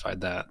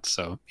rectified that,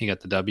 so he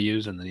got the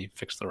W's and then he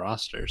fixed the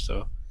roster.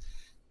 So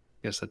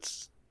I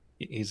guess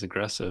he's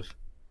aggressive.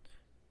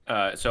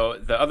 So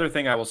the other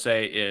thing I will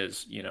say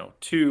is,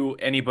 to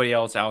anybody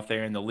else out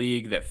there in the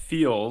league that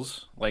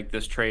feels like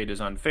this trade is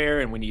unfair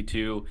and we need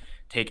to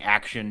take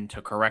action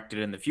to correct it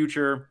in the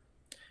future,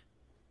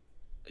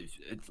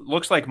 it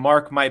looks like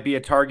Mark might be a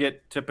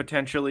target to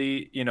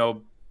potentially,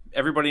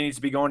 everybody needs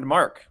to be going to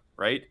Mark,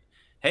 right?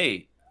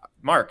 Hey,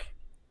 Mark,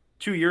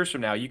 2 years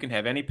from now, you can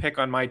have any pick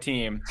on my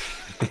team.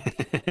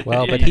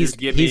 Well, but he's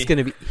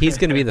gonna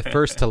be the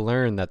first to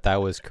learn that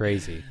was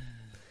crazy.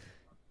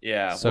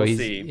 Yeah, so we'll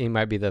see. He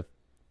might be the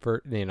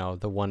first,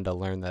 the one to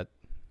learn that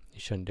you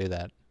shouldn't do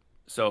that.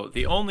 So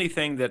the only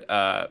thing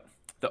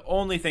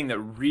that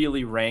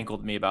really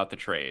rankled me about the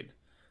trade,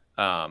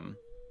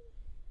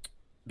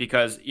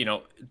 because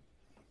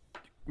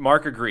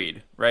Mark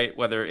agreed, right?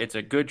 Whether it's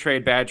a good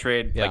trade, bad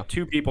trade, like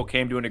 2 people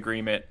came to an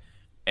agreement,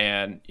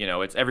 and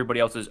it's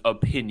everybody else's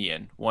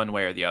opinion one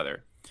way or the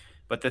other.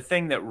 But the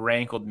thing that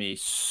rankled me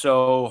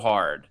so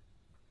hard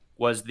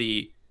was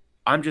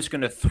I'm just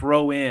going to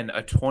throw in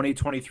a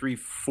 2023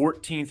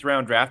 14th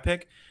round draft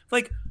pick.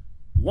 Like,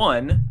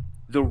 one,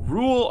 the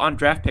rule on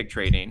draft pick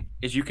trading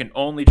is you can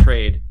only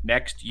trade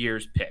next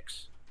year's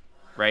picks,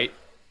 right?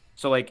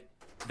 So like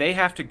they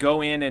have to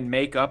go in and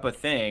make up a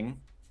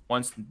thing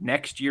once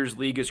next year's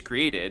league is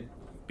created,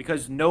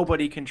 because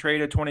nobody can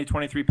trade a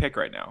 2023 pick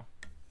right now.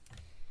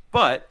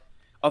 But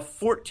a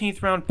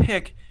 14th round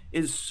pick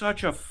is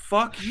such a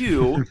fuck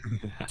you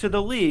to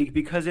the league,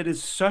 because it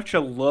is such a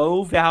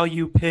low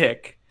value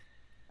pick.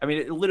 I mean,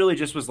 it literally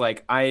just was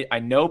like, I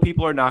know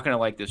people are not going to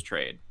like this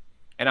trade,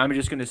 and I'm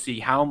just going to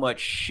see how much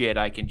shit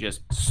I can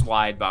just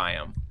slide by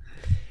them.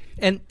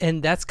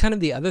 And that's kind of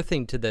the other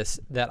thing to this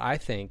that I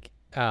think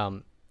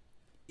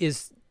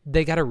is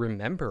they got to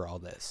remember all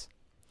this.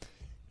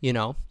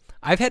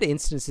 I've had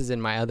instances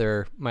in my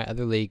other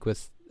league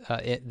with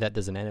that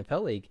does an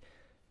NFL league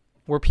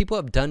where people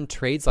have done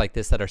trades like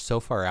this that are so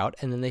far out,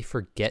 and then they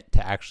forget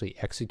to actually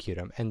execute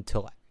them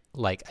until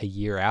like a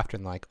year after,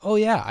 and they're like, oh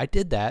yeah, I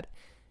did that,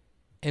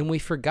 and we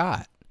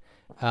forgot.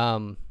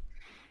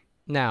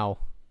 Now,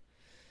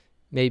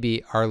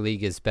 maybe our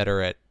league is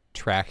better at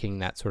tracking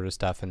that sort of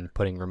stuff and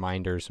putting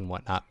reminders and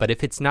whatnot, but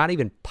if it's not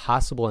even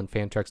possible in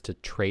Fantrax to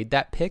trade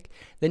that pick,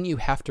 then you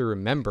have to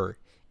remember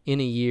in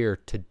a year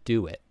to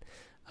do it.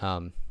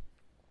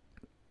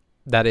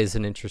 That is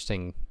an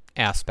interesting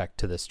aspect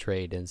to this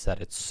trade, is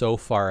that it's so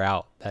far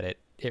out that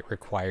it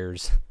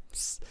requires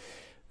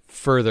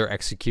further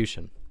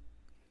execution.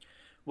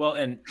 Well,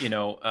 and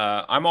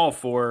I'm all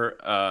for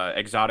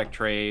exotic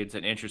trades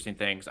and interesting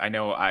things. I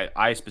know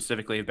I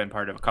specifically have been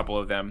part of a couple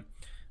of them.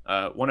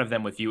 One of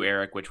them with you,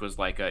 Eric, which was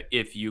like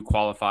if you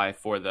qualify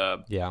for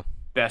the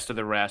best of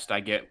the rest, I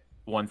get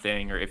one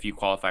thing, or if you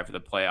qualify for the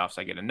playoffs,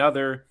 I get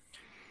another.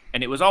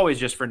 And it was always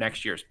just for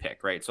next year's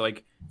pick, right? So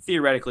like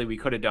theoretically we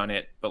could have done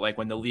it, but like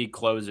when the league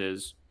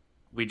closes,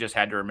 we just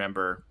had to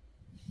remember,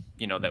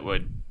 that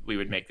we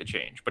would make the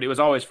change. But it was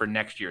always for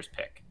next year's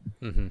pick.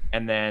 Mm-hmm.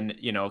 And then,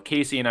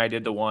 Casey and I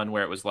did the one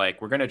where it was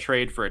like, we're going to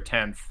trade for a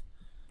 10th,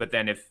 but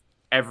then if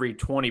every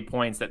 20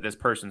 points that this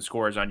person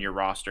scores on your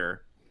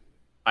roster,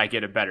 I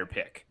get a better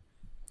pick.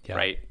 Yeah.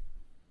 Right.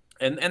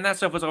 And that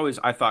stuff was always,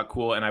 I thought,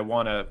 cool. And I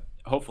want to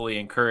hopefully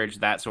encourage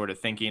that sort of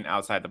thinking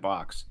outside the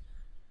box.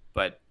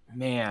 But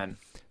man.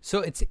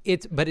 So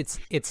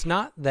it's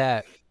not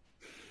that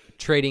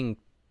trading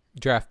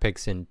draft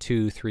picks in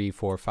 2, 3,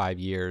 4, 5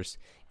 years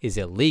is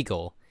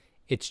illegal.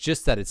 It's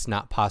just that it's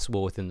not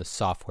possible within the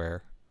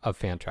software of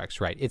Fantrax,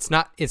 right? It's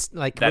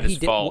like that what is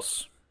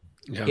false.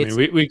 Yeah,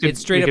 it's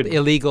straight up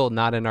illegal,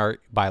 not in our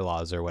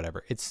bylaws or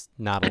whatever. It's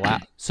not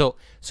allowed. So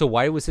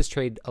why was this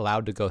trade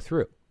allowed to go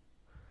through?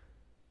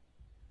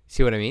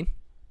 See what I mean?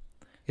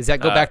 Does that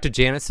go back to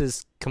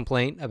Janice's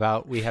complaint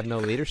about we have no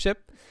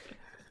leadership?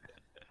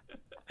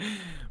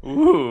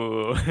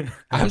 Ooh.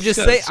 I'm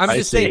just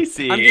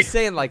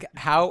saying like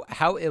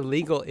how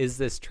illegal is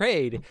this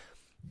trade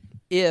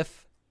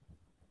if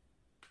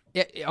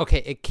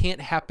it can't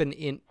happen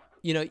in,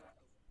 we're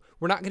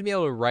not going to be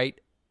able to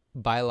write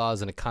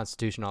bylaws and a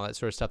constitution, all that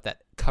sort of stuff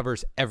that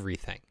covers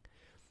everything.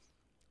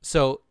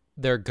 So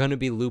there are going to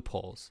be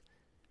loopholes.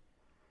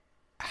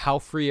 How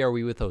free are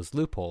we with those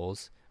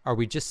loopholes? Are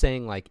we just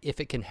saying like if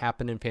it can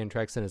happen in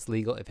Fantrax then it's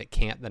legal, if it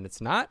can't then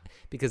it's not?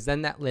 Because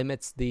then that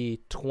limits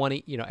the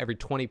 20, every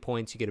 20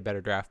 points you get a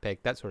better draft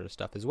pick, that sort of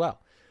stuff as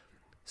well.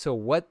 So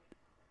what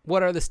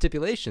are the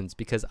stipulations?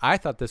 Because I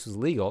thought this was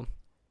legal.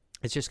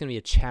 It's just going to be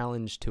a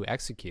challenge to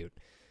execute.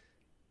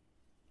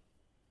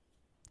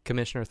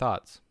 Commissioner,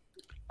 thoughts?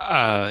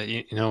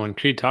 When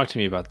Creed talked to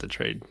me about the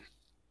trade,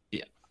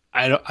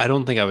 I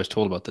don't think I was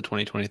told about the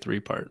 2023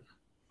 part.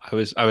 I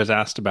was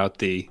asked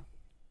about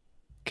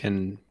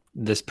can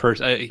this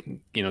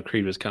person,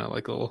 Creed was kind of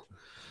like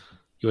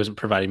he wasn't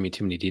providing me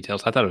too many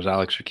details. I thought it was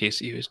Alex or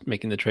Casey he was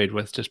making the trade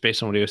with just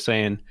based on what he was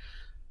saying.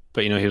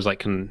 But, he was like,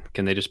 can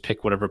they just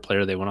pick whatever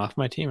player they want off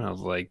my team? And I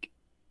was like,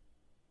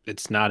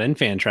 it's not in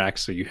Fantrax,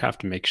 so you have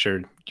to make sure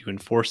you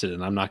enforce it.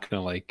 And I'm not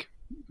going to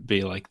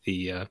be like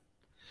the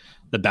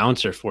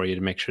bouncer for you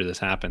to make sure this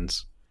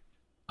happens.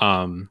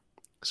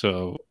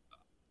 So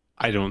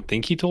I don't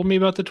think he told me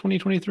about the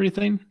 2023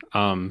 thing.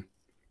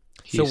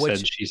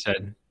 She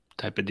said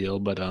type of deal,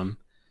 but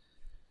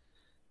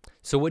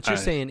so what you're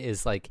saying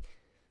is like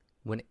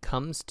when it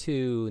comes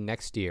to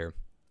next year,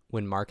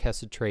 when Mark has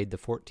to trade the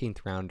 14th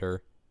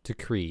rounder to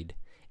Creed,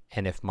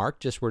 and if Mark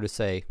just were to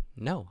say,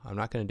 no, I'm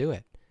not going to do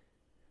it,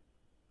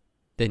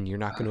 then you're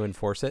not going to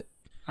enforce it?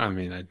 I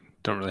mean, I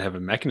don't really have a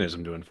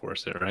mechanism to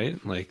enforce it,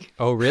 right? Like,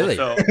 oh, really?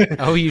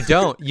 Oh, you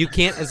don't? You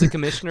can't, as a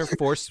commissioner,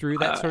 force through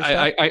that sort of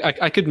stuff?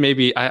 I could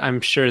maybe.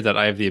 I'm sure that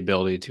I have the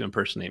ability to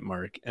impersonate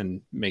Mark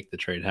and make the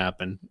trade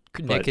happen.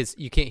 Nick is.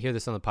 You can't hear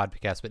this on the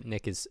podcast, but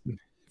Nick is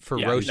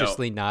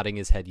ferociously nodding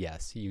his head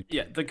yes.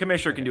 The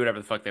commissioner can do whatever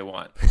the fuck they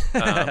want.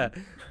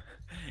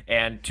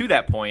 And to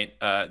that point,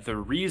 the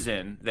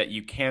reason that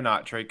you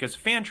cannot trade, because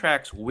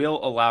Fantrax will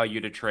allow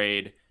you to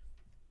trade.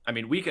 I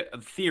mean, we could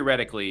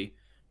theoretically.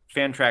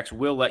 Fantrax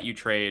will let you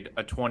trade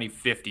a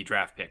 2050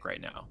 draft pick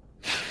right now,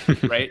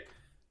 right?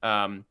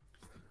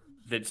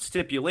 The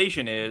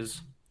stipulation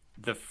is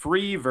the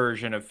free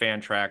version of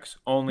Fantrax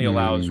only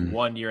allows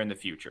 1 year in the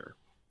future,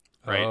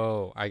 right?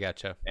 Oh, I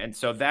gotcha. And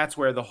so that's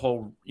where the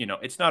whole,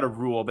 it's not a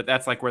rule, but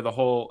that's like where the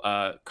whole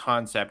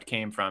concept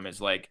came from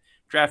is like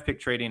draft pick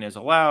trading is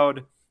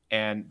allowed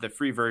and the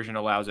free version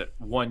allows it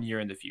 1 year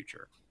in the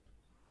future,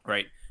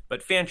 right?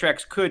 But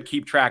Fantrax could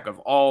keep track of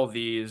all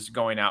these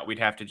going out. We'd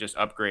have to just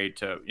upgrade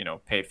to,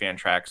 pay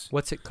Fantrax.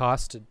 What's it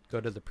cost to go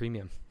to the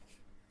premium?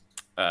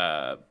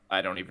 I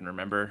don't even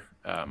remember.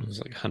 It was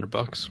like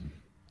 $100.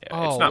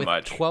 Yeah, it's not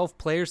much. 12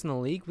 players in the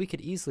league, we could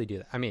easily do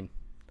that. I mean,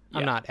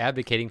 I'm not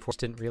advocating for it.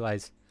 Didn't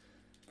realize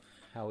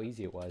how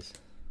easy it was.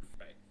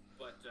 Right.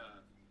 But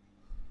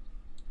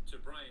to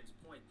Brian's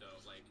point, though,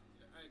 like,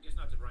 I guess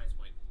not to Brian's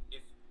point,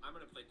 if I'm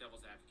going to play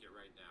devil's advocate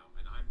right now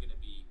and I'm going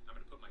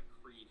to put my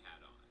Creed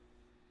hat on.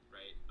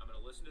 Right? I'm going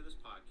to listen to this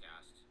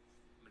podcast.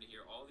 I'm going to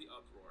hear all the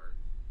uproar.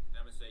 And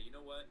I'm going to say, you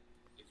know what?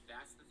 If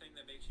that's the thing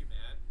that makes you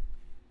mad,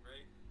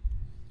 right?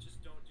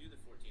 Just don't do the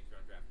 14th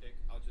round draft pick.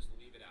 I'll just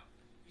leave it out.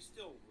 He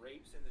still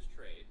rapes in this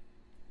trade,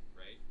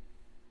 right?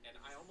 And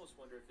I almost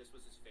wonder if this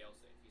was his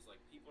failsafe. He's like,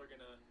 people are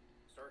going to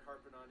start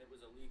harping on it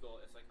was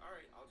illegal. It's like, all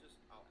right, I'll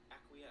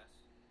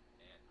acquiesce.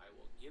 And I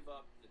will give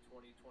up the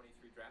 2023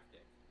 draft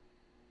pick.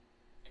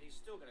 And he's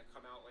still going to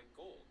come out like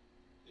gold.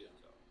 Yeah.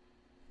 So.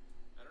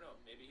 I don't know.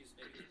 Maybe he's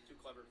too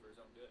clever for his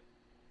own good.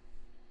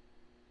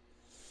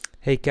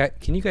 Hey,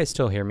 can you guys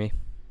still hear me?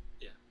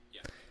 Yeah.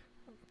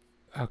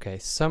 Okay.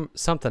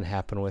 Something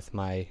happened with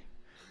my.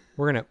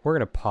 We're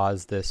gonna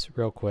pause this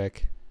real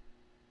quick.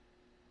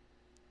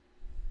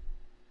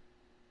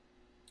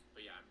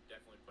 But yeah, I'm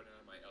definitely putting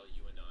on my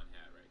LU Anon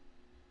hat, right?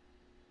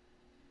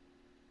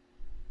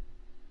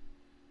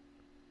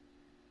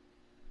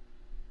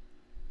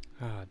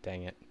 Oh,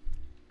 dang it.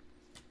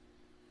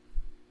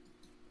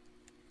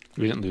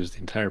 We didn't lose the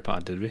entire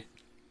pod, did we?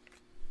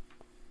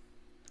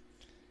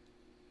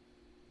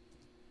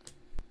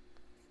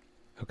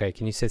 Okay,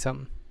 can you say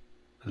something?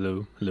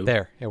 Hello?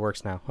 There, it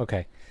works now.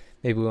 Okay.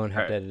 Maybe we won't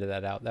have to Alright. edit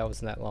that out. That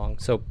wasn't that long.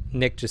 So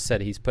Nick just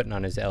said he's putting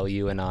on his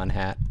LU and on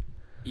hat.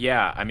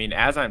 Yeah, I mean,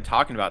 as I'm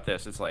talking about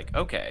this, it's like,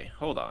 okay,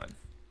 hold on.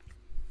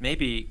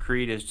 Maybe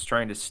Creed is just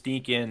trying to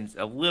sneak in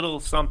a little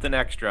something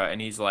extra, and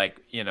he's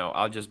like,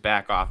 I'll just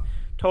back off.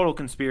 Total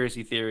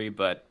conspiracy theory,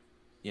 but,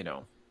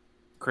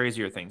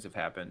 crazier things have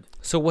happened.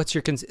 So what's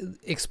your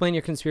explain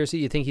your conspiracy?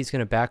 You think he's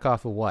going to back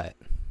off of what?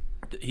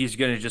 He's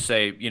going to just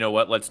say, you know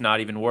what, let's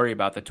not even worry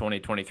about the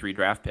 2023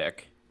 draft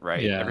pick,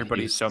 right? Yeah,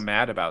 Everybody's so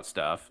mad about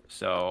stuff,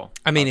 so...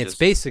 I mean, I'll it's just-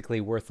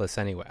 basically worthless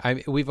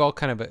anyway. We've all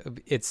kind of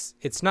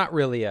it's not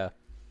really a.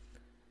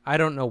 I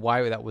don't know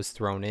why that was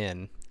thrown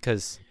in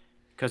because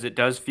it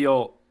does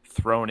feel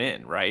thrown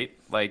in, right?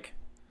 Like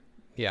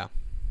yeah,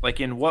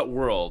 in what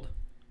world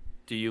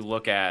do you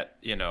look at,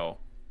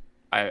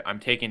 I'm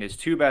taking his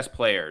two best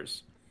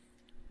players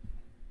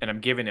and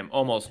I'm giving him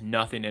almost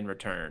nothing in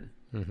return.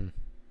 Mm-hmm.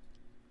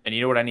 And you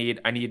know what I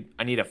need? I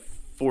need a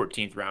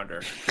 14th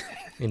rounder.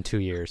 in 2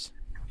 years.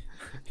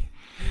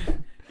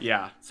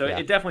 Yeah. So Yeah.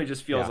 it definitely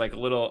just feels Yeah. like a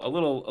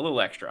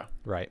little extra.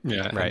 Right.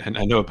 Yeah, Right. and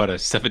I know about a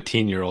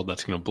 17-year-old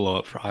that's going to blow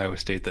up for Iowa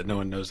State that no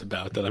one knows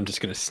about, that I'm just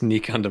going to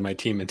sneak onto my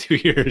team in 2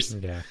 years.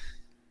 Yeah.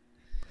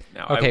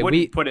 Now, Okay, I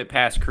wouldn't put it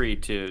past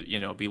Creed to,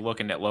 be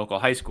looking at local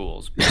high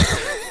schools.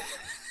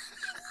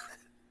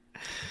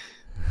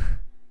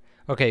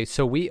 Okay,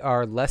 so we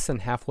are less than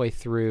halfway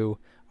through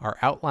our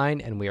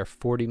outline, and we are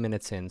 40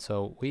 minutes in.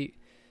 So we,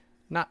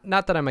 not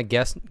that I'm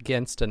against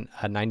a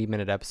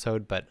 90-minute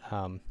episode, but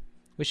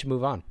we should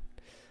move on.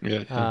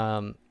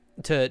 Yeah.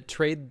 To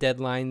trade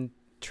deadline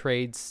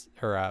trades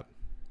or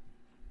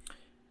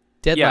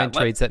deadline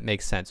trades that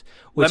make sense.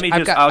 Which me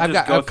I've just- got, I'll I've just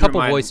got go a through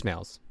couple mine.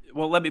 voicemails.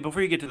 Well,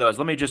 before you get to those,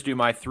 let me just do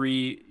my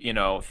three,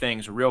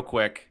 things real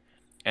quick,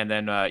 and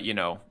then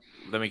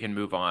then we can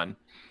move on.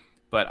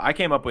 But I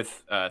came up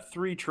with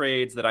 3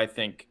 trades that I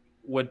think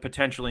would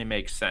potentially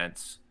make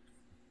sense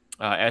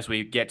as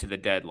we get to the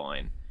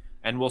deadline,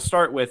 and we'll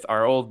start with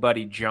our old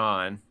buddy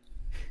John,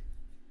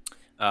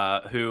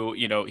 who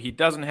he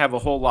doesn't have a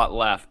whole lot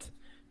left,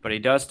 but he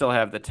does still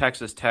have the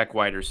Texas Tech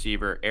wide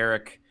receiver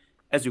Eric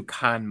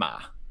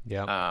Ezukanma.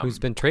 Yeah, who's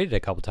been traded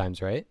a couple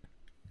times, right?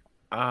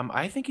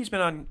 I think he's been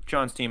on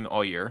John's team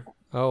all year.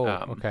 Oh,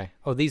 okay.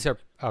 Oh, these are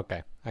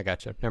okay. I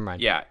gotcha. Never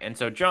mind. Yeah, and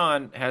so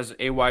John has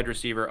a wide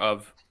receiver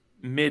of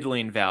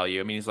middling value.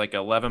 I mean, he's like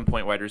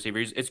 11-point wide receiver.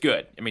 It's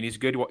good. I mean, he's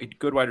good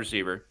wide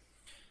receiver.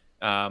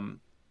 And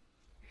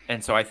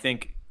so I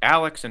think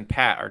Alex and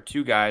Pat are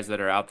two guys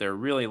that are out there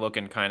really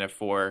looking kind of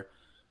for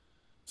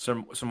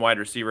some wide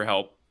receiver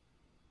help.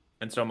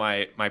 And so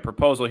my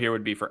proposal here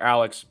would be for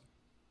Alex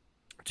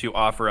to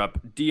offer up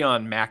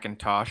Deion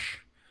McIntosh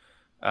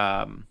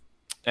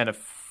and a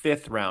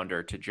 5th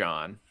rounder to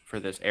John for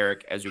this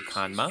Eric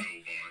Ezukanma.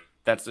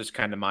 That's just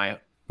kind of my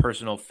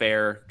personal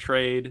fair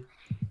trade.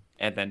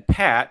 And then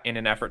Pat, in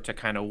an effort to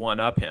kind of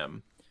one-up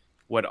him,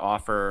 would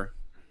offer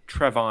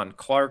Trevon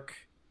Clark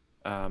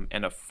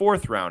and a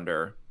 4th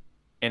rounder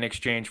in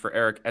exchange for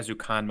Eric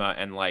Ezukanma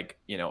and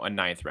a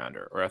 9th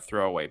rounder or a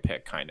throwaway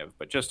pick kind of,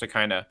 but just to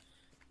kind of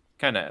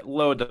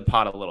load the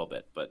pot a little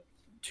bit. But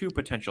 2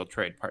 potential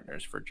trade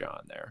partners for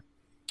John there.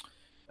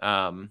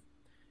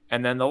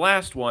 And then the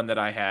last one that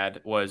I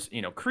had was,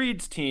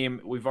 Creed's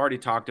team. We've already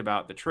talked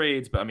about the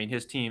trades, but I mean,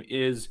 his team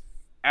is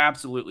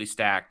absolutely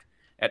stacked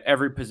at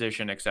every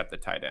position except the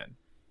tight end.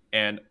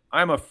 And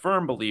I'm a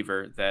firm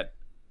believer that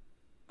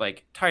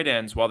tight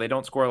ends, while they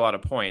don't score a lot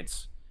of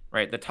points,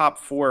 right, the top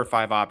 4 or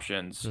 5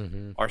 options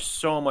are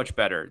so much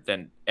better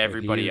than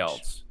everybody huge.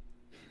 else,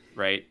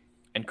 right?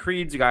 And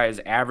Creed's guy is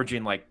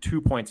averaging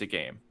 2 points a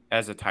game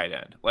as a tight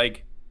end.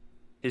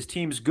 His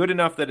team's good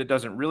enough that it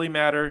doesn't really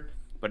matter.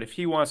 But if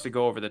he wants to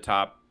go over the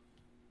top,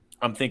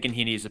 I'm thinking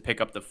he needs to pick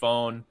up the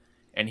phone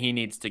and he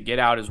needs to get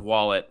out his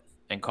wallet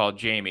and call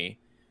Jamie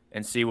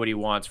and see what he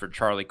wants for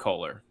Charlie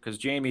Kohler. Because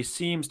Jamie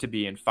seems to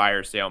be in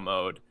fire sale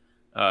mode.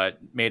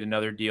 Made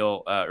another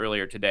deal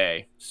earlier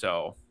today.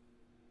 So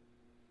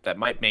that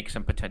might make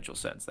some potential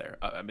sense there.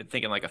 I've been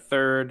thinking a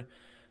third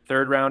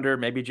rounder.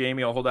 Maybe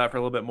Jamie will hold out for a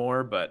little bit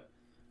more, but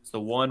it's the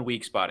one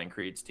weak spot in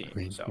Creed's team. I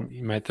mean, So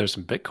you might throw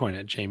some Bitcoin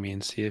at Jamie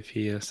and see if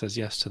he says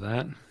yes to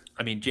that.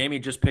 I mean, Jamie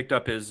just picked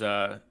up his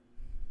El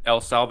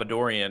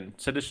Salvadorian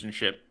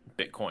citizenship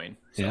Bitcoin.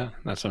 So. Yeah,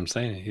 that's what I'm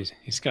saying.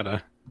 He's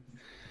got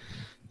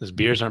those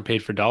beers aren't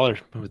paid for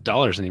with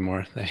dollars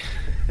anymore.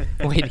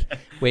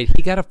 Wait,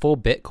 he got a full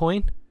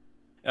Bitcoin?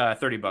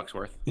 $30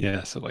 worth.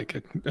 Yeah, so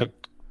a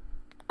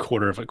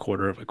quarter of a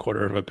quarter of a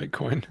quarter of a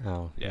Bitcoin.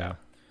 Oh, Yeah.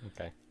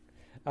 Okay.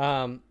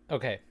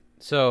 Okay.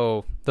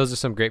 So those are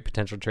some great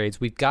potential trades.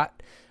 We've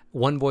got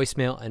one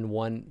voicemail and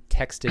one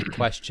texted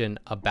question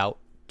about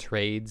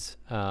trades.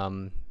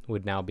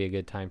 Would now be a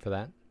good time for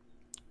that?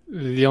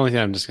 The only thing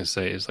I'm just gonna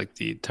say is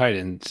the tight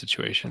end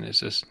situation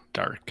is just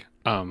dark.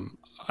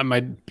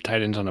 my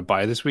tight ends on a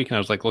bye this week, and I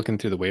was like looking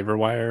through the waiver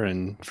wire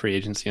and free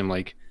agency. I'm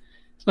like,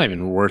 it's not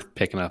even worth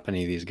picking up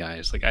any of these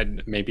guys. Like,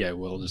 maybe I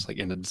will just like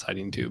end up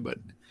deciding to, but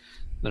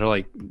they're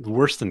like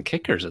worse than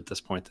kickers at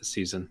this point this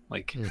season.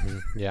 Like,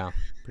 yeah,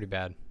 pretty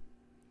bad.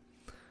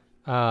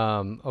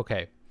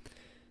 Okay.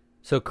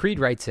 So Creed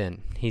writes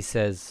in. He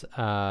says,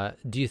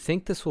 do you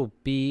think this will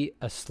be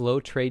a slow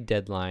trade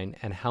deadline,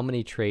 and how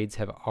many trades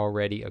have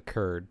already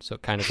occurred? So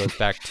it kind of goes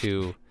back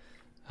to,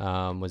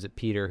 was it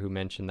Peter who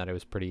mentioned that it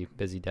was pretty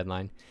busy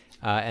deadline?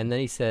 And then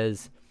he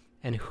says,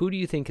 and who do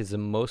you think is the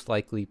most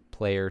likely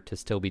player to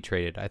still be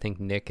traded? I think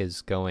Nick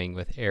is going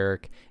with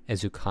Eric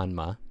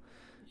Ezukanma.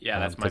 Yeah,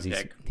 that's my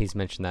pick. He's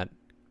mentioned that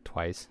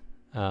twice.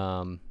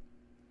 Brian,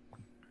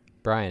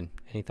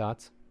 any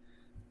thoughts?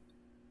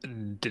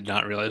 Did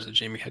not realize that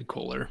Jamie had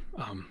Kohler.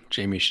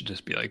 Jamie should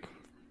just be like,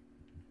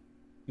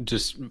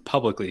 just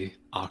publicly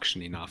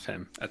auctioning off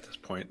him at this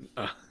point.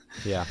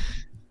 Yeah.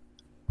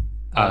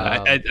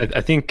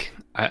 I think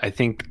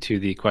to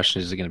the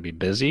question, is it going to be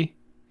busy?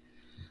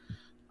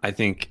 I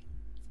think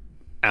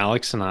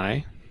Alex and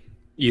I,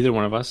 either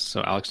one of us,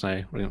 so Alex and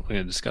I, we're going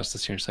to discuss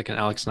this here in a second.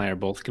 Alex and I are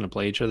both going to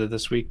play each other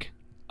this week.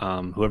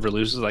 Whoever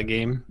loses that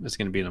game is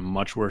going to be in a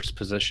much worse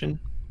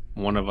position.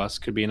 One of us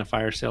could be in a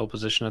fire sale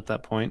position at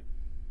that point.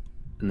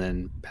 And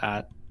then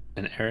Pat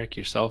and Eric,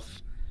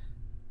 yourself,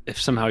 if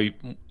somehow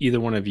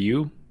either one of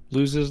you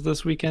loses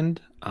this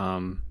weekend,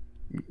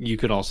 you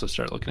could also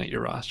start looking at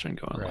your roster and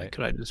going, right.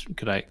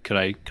 like, could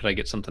I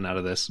get something out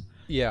of this?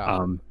 Yeah.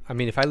 I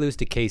mean, if I lose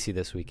to Casey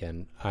this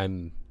weekend,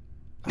 I'm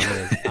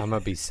gonna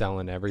be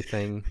selling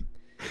everything,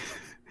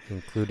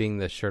 including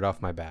the shirt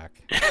off my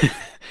back.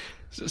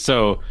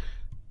 So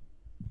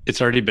it's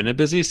already been a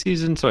busy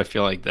season, so I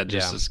feel like that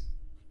just is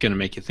gonna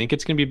make you think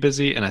it's gonna be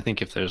busy. And I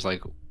think if there's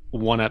like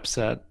one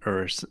upset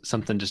or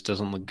something just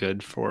doesn't look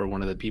good for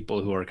one of the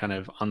people who are kind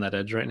of on that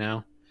edge right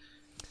now,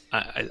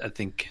 I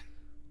think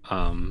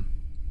I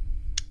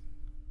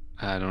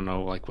don't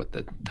know like what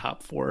the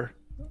top 4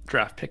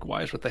 draft pick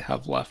wise what they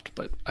have left,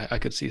 but I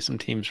could see some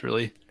teams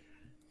really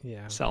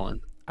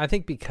selling. I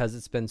think because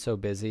it's been so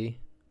busy,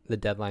 the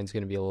deadline's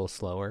going to be a little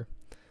slower,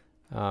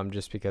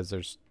 just because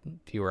there's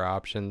fewer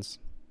options.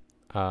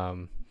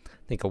 I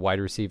think a wide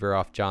receiver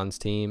off John's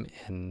team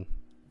and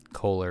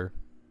Kohler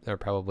are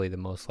probably the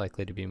most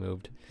likely to be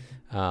moved.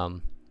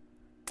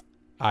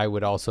 I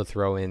would also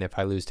throw in, if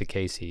I lose to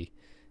Casey,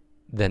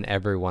 then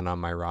everyone on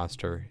my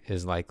roster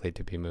is likely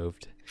to be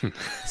moved.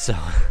 So,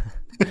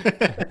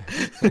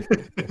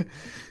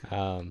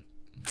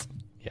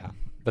 yeah.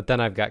 But then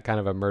I've got kind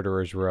of a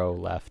murderer's row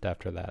left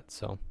after that.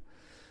 So,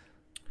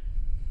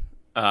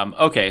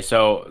 okay.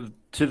 So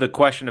to the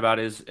question about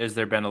is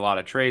there been a lot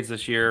of trades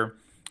this year?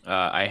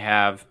 I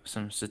have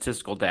some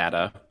statistical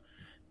data.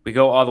 We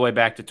go all the way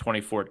back to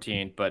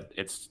 2014, but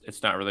it's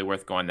not really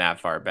worth going that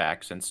far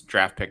back since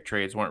draft pick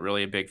trades weren't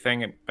really a big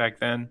thing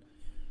back then.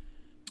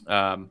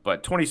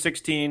 But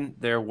 2016,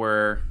 there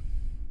were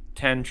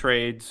 10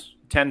 trades,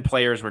 10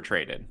 players were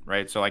traded,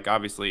 right? So like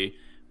obviously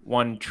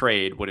one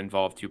trade would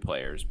involve 2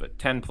 players, but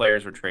 10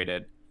 players were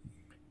traded.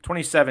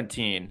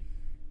 2017,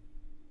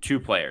 2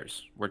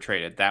 players were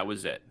traded. That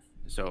was it.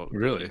 So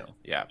really,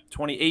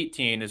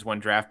 2018 is when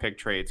draft pick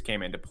trades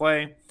came into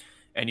play,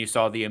 and you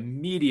saw the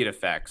immediate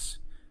effects.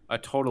 A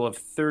total of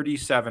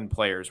 37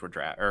 players were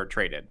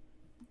traded.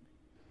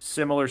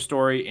 Similar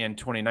story in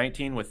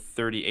 2019 with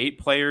 38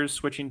 players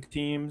switching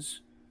teams.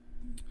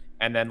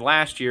 And then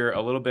last year,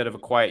 a little bit of a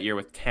quiet year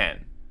with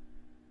 10.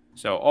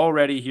 So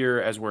already here,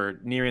 as we're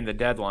nearing the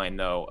deadline,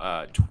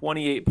 though,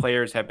 28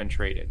 players have been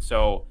traded.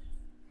 So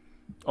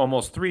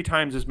almost 3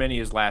 times as many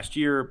as last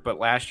year. But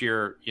last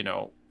year,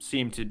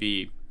 seemed to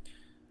be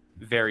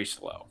very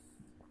slow.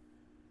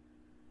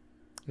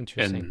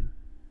 Interesting.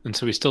 And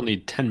so we still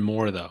need 10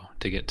 more, though,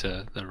 to get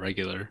to the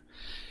regular.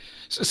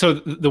 So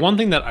the one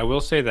thing that I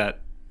will say that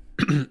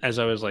as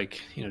I was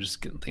like,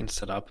 just getting things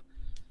set up,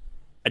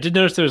 I did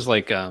notice there's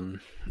like, I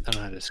don't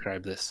know how to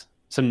describe this,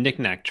 some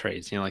knick-knack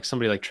trades, like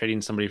somebody like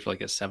trading somebody for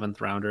like a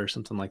 7th rounder or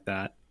something like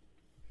that.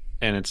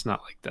 And it's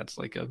not like that's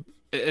like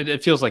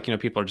it feels like,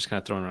 people are just kind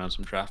of throwing around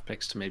some draft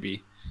picks to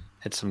maybe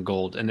hit some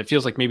gold. And it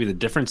feels like maybe the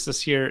difference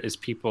this year is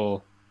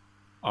people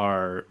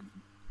are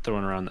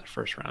throwing around that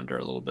 1st rounder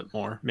a little bit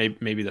more.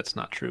 Maybe that's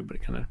not true, but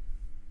it kind of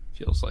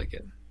feels like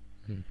it.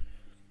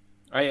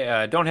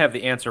 I don't have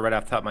the answer right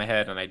off the top of my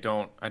head, and I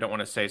don't want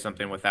to say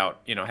something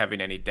without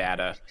having any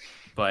data,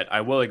 but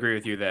I will agree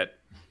with you that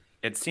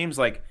it seems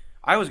like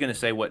I was going to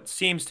say what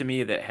seems to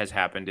me that has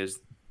happened is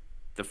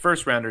the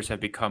 1st rounders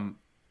have become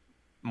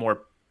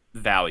more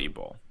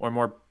valuable or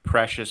more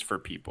precious for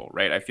people,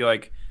 right? I feel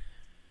like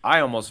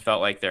I almost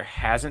felt like there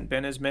hasn't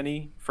been as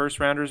many 1st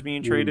rounders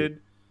being traded.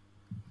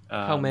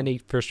 How many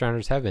 1st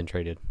rounders have been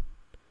traded?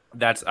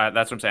 That's what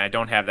I'm saying. I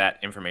don't have that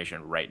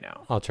information right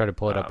now. I'll try to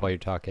pull it up while you're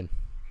talking.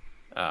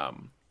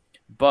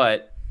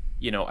 But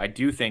I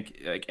do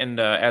think and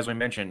as we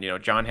mentioned,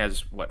 John has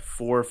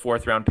 4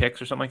 4th round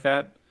picks or something like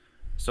that.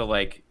 So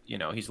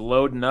he's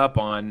loading up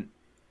on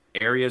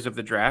areas of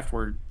the draft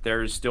where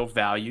there is still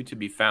value to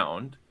be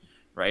found,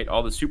 right?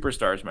 All the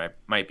superstars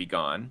might be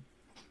gone.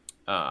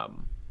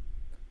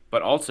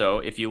 But also,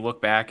 if you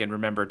look back and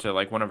remember to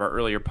like one of our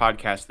earlier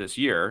podcasts this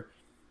year,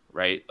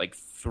 right? Like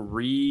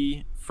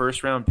 3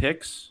 first-round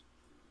picks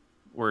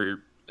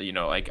were, you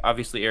know, like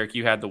obviously Eric,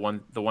 you had the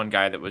one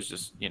guy that was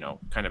just, you know,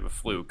 kind of a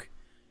fluke.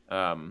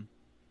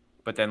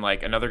 But then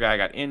like another guy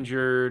got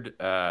injured.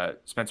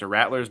 Spencer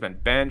Rattler's been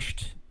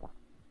benched,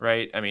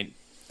 right? I mean,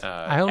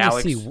 I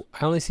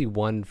only see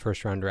 1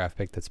 first-round draft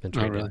pick that's been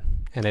traded, really?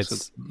 and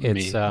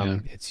So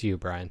it's you,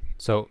 Brian.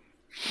 So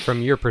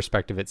from your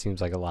perspective, it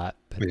seems like a lot,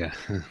 but Yeah.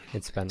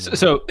 it's been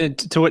So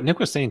to what Nick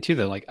was saying too,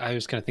 though, like I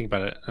was kind of thinking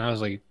about it, and I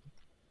was like,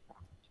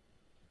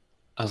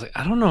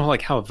 I don't know,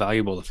 like how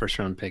valuable the first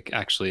round pick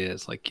actually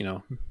is. Like, you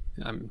know,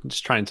 I'm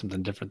just trying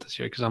something different this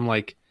year because I'm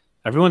like,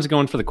 everyone's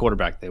going for the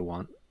quarterback they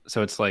want.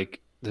 So it's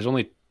like there's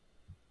only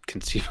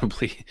 12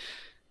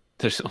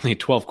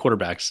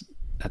 quarterbacks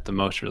at the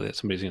most, really, that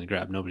somebody's going to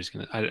grab. Nobody's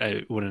going to.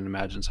 I wouldn't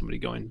imagine somebody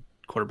going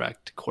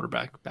quarterback to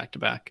quarterback back to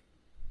back.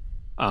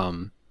 So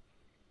I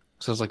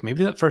was like,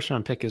 maybe that first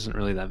round pick isn't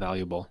really that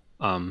valuable.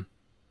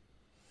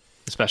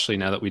 Especially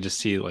now that we just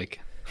see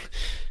like,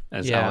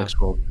 as Alex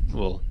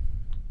will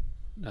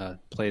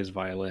play his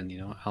violin. You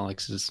know,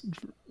 Alex is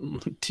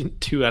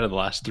 2 out of the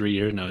last 3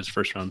 years now. His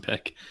first round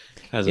pick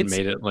hasn't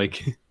made it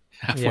like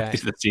halfway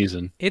through the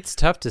season. It's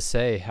tough to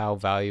say how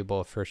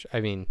valuable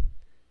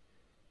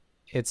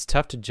it's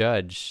tough to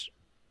judge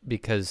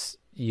because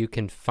you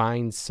can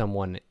find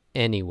someone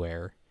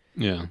anywhere.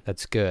 Yeah,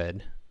 that's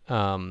good.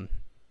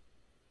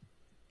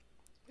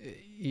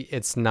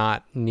 It's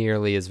not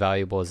nearly as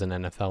valuable as an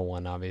NFL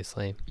one,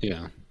 obviously.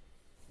 Yeah.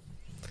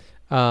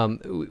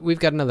 We've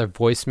got another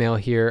voicemail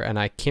here, and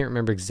I can't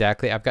remember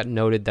exactly. I've got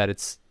noted that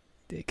it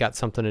got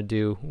something to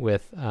do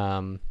with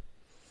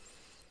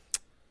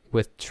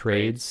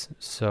trades.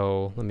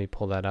 So let me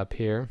pull that up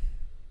here.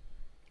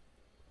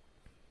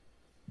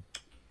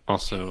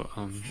 Also,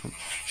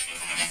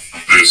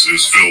 this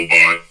is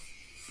Philbot.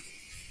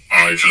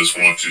 I just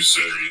want to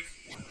say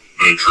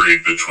the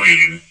trade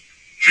between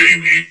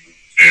Jamie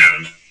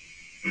and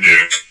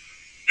Nick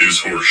is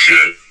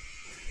horseshit.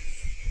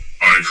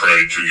 I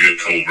tried to get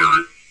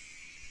Tolbert,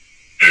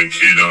 and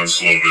Keaton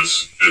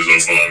Slovis is a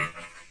bum.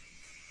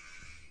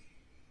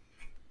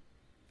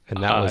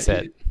 And that was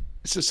it.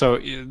 So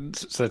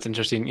that's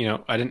interesting. You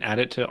know, I didn't add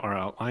it to our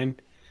outline,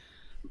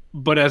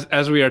 but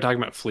as we are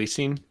talking about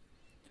fleecing,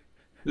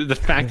 the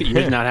fact that you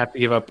did not have to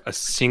give up a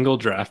single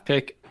draft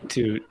pick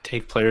to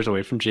take players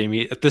away from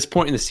Jamie at this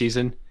point in the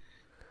season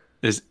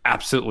is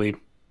absolutely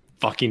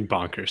fucking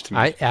bonkers to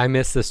me. I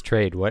missed this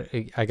trade. What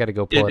I got to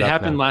go pull it up. It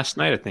happened now. last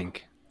night, I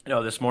think.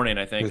 No, this morning,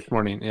 I think. This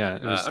morning, yeah.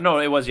 It was... no,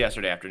 it was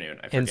yesterday afternoon.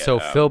 I forget. And so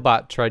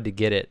Philbot tried to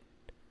get it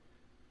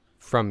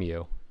from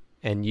you,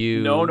 and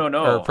you No.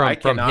 or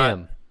from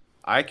him.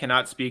 I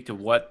cannot speak to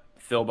what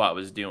Philbot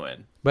was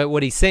doing. But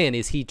what he's saying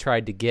is he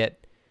tried to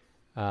get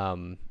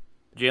Jalen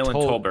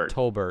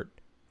Tolbert.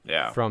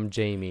 From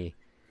Jamie,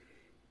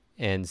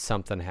 and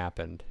something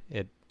happened.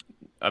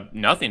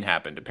 Nothing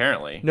happened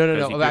apparently.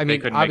 No. I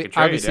mean,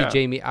 obviously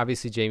Jamie.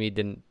 Jamie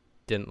didn't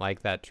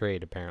like that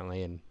trade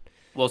apparently, and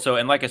well, so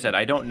and like I said,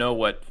 I don't know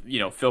what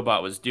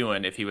Philbot was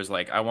doing. If he was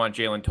like, I want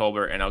Jalen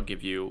Tolbert, and I'll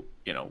give you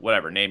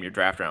whatever, name your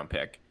draft round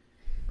pick,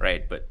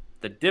 right? But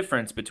the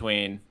difference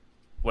between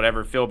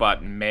whatever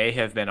Philbot may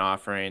have been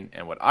offering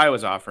and what I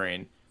was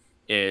offering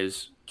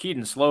is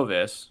Keaton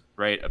Slovis,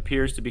 right,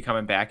 appears to be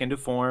coming back into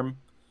form.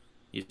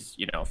 He's,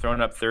 throwing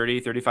up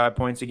 30, 35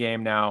 points a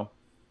game now.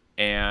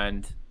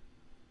 And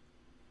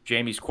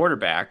Jamie's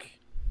quarterback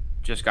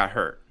just got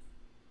hurt,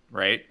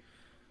 right?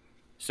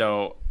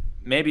 So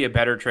maybe a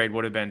better trade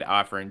would have been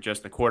offering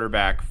just the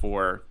quarterback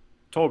for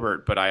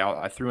Tolbert, but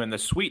I threw in the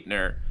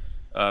sweetener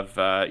of,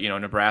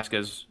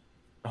 Nebraska's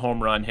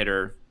home run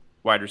hitter,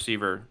 wide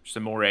receiver,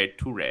 Samori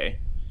Toure.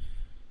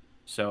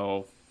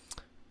 So,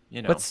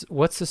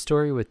 What's the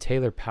story with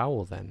Taylor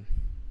Powell then?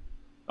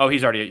 Oh,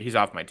 he's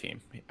off my team.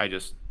 I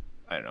don't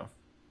know.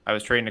 I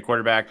was trading a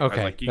quarterback. Okay, I was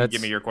like, you can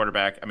give me your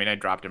quarterback. I mean, I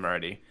dropped him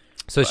already.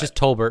 So it's just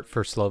Tolbert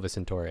for Slovis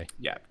and Torrey.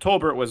 Yeah,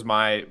 Tolbert was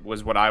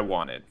what I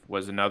wanted.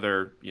 Was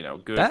another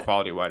good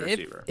quality wide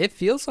receiver. It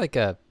feels like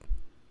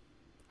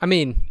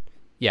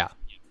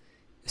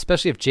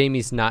especially if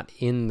Jamie's not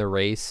in the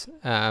race.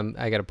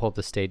 I got to pull up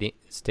the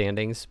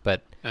standings,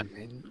 but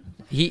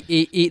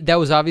he that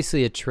was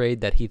obviously a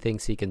trade that he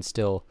thinks he can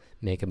still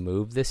make a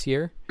move this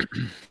year.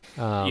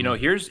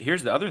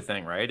 Here's the other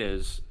thing, right?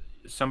 Is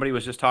somebody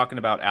was just talking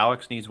about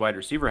Alex needs wide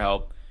receiver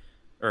help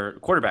or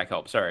quarterback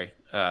help. Sorry,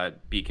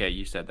 BK,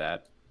 you said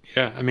that.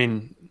 Yeah, I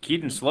mean,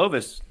 Keaton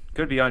Slovis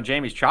could be on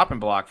Jamie's chopping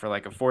block for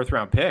like a 4th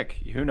round pick.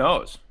 Who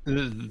knows?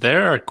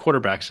 There are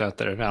quarterbacks out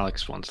there if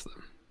Alex wants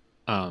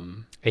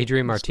them.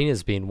 Adrian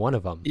Martinez being one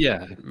of them.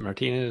 Yeah,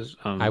 Martinez.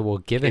 I will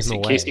give him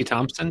away. Casey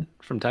Thompson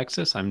from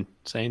Texas. I'm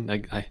saying,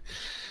 or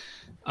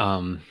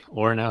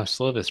now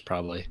Slovis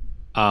probably.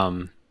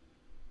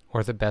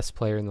 Or the best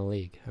player in the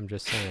league. I'm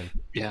just saying.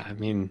 Yeah, I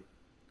mean,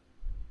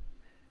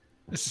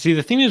 see,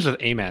 the thing is with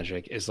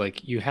A-Magic is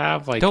like you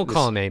have like don't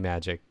call him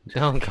A-Magic.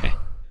 Don't call.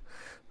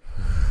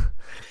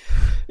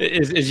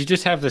 is you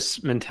just have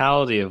this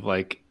mentality of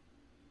like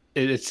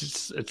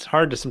it's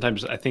hard to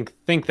sometimes I think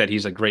that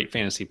he's a great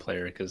fantasy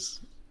player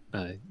because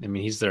I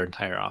mean he's their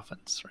entire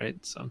offense, right?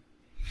 So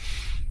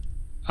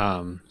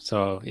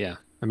yeah,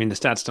 I mean the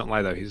stats don't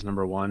lie though. He's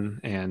number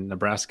 1, and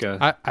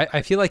Nebraska.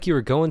 I feel like you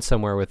were going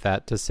somewhere with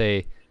that to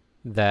say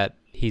that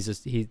he's a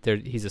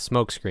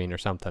smokescreen or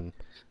something.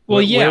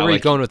 Well, where were you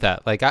going with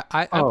that? Like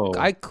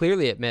I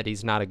clearly admit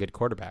he's not a good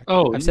quarterback.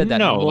 Oh, I've said that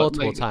no,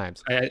 multiple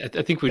times. I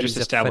think we just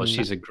established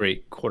he's a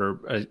great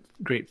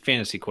great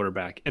fantasy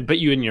quarterback. But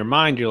you in your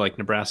mind, you're like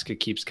Nebraska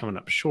keeps coming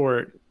up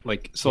short.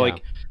 Like so, Yeah.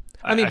 like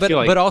I mean,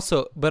 but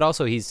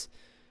also he's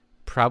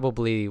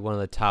probably one of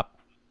the top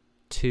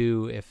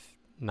 2, if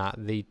not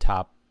the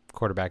top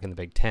quarterback in the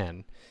Big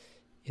Ten.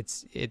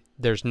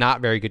 There's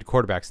not very good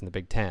quarterbacks in the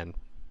Big Ten.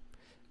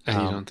 You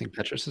don't think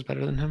Petrus is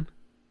better than him?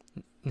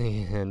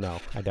 No,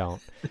 I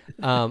don't.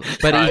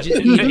 But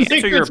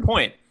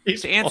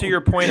to answer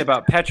your point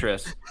about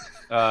Petrus,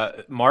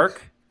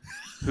 Mark,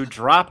 who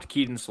dropped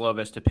Keaton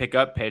Slovis to pick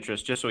up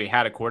Petrus just so he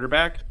had a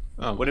quarterback,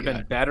 would have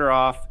been better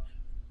off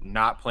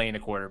not playing a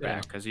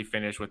quarterback because he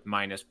finished with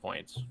minus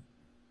points.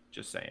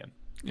 Just saying.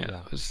 Yeah,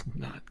 that was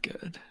not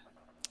good.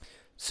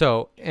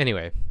 So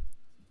anyway,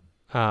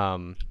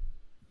 we're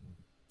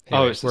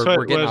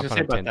getting off on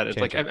about that. It's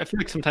like I feel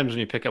like sometimes when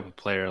you pick up a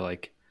player,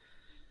 like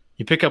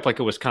you pick up like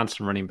a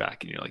Wisconsin running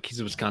back, and you're like, he's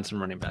a Wisconsin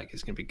running back,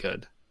 he's gonna be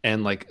good,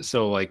 and like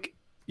so like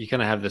you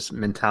kind of have this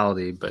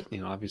mentality, but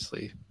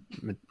obviously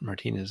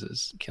Martinez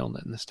is killing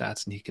it in the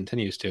stats, and he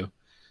continues to.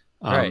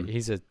 Right,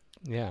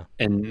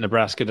 And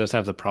Nebraska does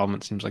have the problem,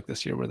 it seems like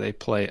this year, where they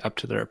play up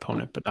to their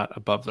opponent, but not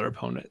above their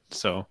opponent.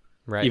 So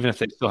even if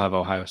they still have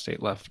Ohio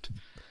State left.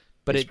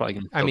 But he's probably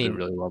going to do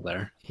really well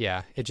there.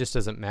 Yeah, it just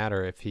doesn't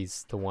matter if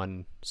he's the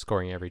one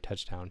scoring every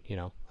touchdown,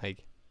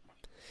 like.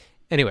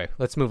 Anyway,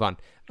 let's move on.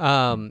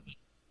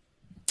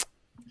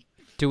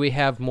 Do we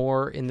have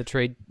more in the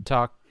trade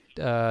talk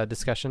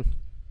discussion?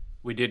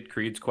 We did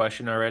Creed's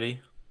question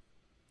already.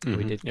 Mm-hmm.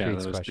 We did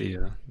Creed's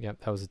question. Yep,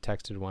 that was a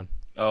texted one.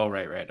 Oh,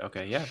 right.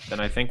 Okay, yeah. Then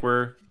I think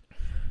we're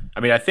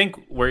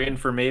in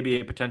for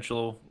maybe a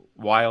potential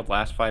wild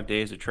last 5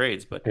 days of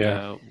trades, but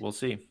we'll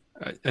see.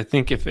 I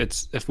think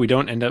if we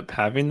don't end up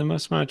having the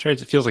most amount of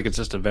trades, it feels like it's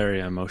just a very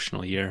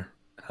emotional year.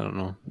 I don't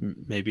know.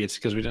 Maybe it's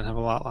because we didn't have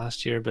a lot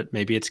last year, but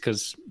maybe it's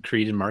because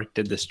Creed and Mark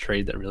did this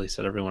trade that really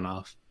set everyone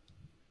off.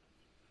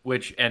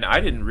 And I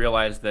didn't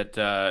realize that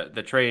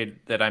the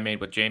trade that I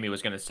made with Jamie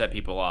was going to set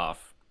people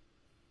off,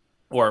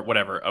 or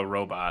whatever, a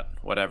robot,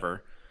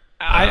 whatever.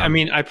 I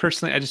mean, I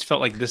personally, I just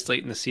felt like this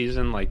late in the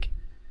season, like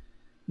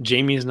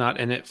Jamie's not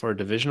in it for a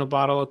divisional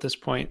bottle at this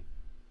point.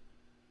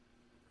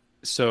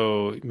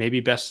 So maybe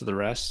best of the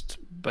rest,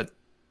 but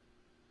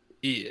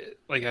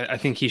I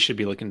think he should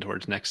be looking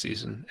towards next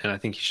season, and I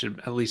think he should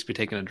at least be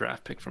taking a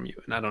draft pick from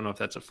you. And I don't know if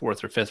that's a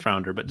 4th or 5th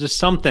rounder, but just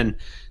something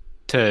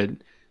to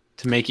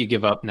make you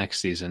give up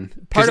next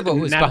season. Part of what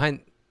was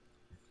behind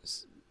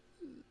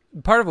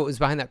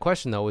that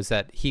question, though, was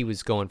that he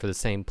was going for the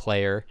same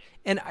player,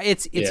 and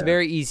it's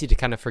very easy to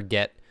kind of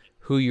forget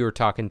who you were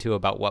talking to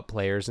about what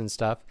players and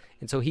stuff,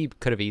 and so he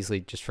could have easily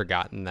just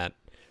forgotten that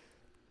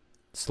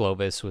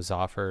Slovis was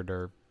offered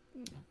or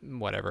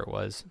whatever it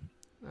was.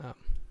 I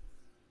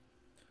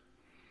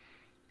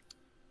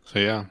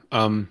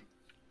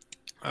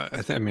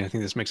think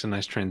this makes a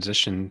nice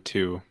transition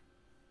to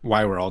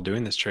why we're all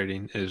doing this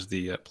trading is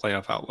the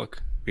playoff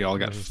outlook. We all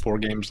got 4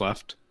 games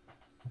left,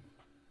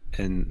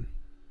 and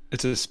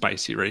it's a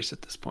spicy race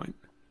at this point.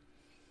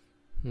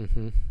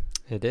 Mm-hmm.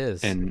 It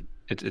is, and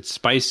it's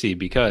spicy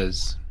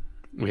because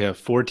we have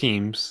 4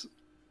 teams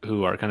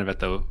who are kind of at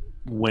the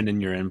win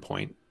in your end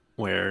point,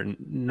 where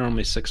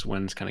normally 6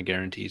 wins kind of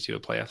guarantees you a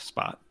playoff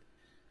spot.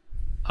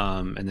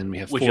 And then we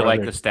have. Would you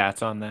like the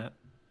stats on that?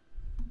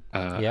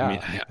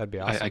 That'd be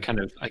awesome.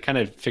 I kind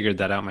of figured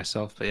that out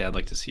myself, but I'd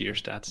like to see your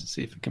stats and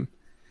see if it can.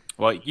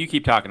 Well, you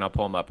keep talking. I'll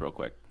pull them up real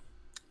quick.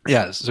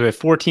 Yeah, so we have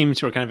 4 teams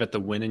who are kind of at the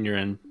win in your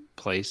end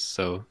place.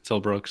 So Phil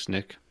Brooks,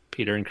 Nick,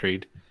 Peter, and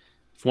Creed.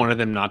 If one of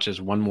them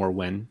notches one more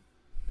win,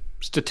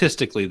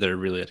 statistically, they're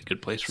really at a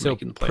good place for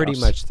making the playoffs. Pretty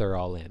much they're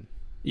all in.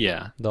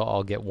 Yeah. They'll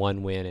all get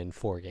 1 win in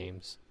 4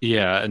 games.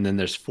 Yeah, and then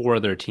there's 4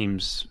 other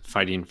teams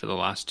fighting for the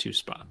last 2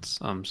 spots.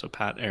 So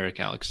Pat, Eric,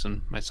 Alex,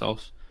 and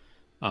myself,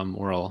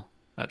 we're all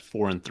at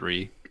 4 and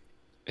 3,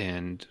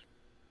 and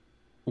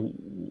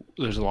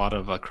there's a lot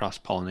of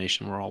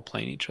cross-pollination. We're all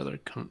playing each other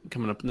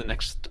coming up in the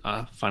next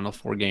final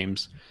 4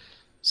 games.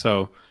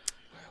 So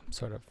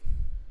sort of.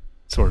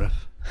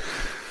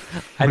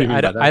 I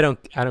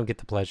don't get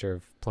the pleasure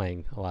of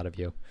playing a lot of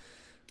you.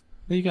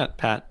 Well, you got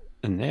Pat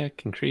and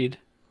Nick and Creed.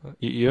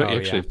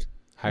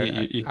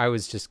 I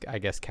was just, I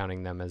guess,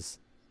 counting them as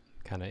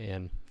kind of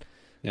in.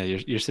 Yeah,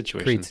 your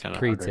situation is kind of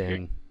Creed's in.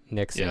 Here.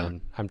 Nick's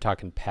in. I'm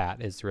talking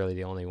Pat is really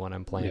the only one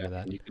I'm playing with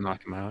that. You can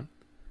knock him out.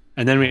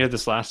 And then we have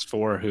this last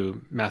 4 who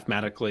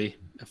mathematically,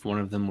 if one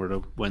of them were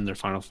to win their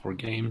final 4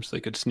 games,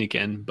 they could sneak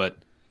in. But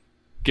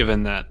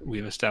given that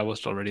we've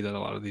established already that a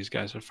lot of these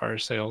guys are fire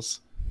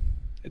sales,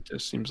 it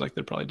just seems like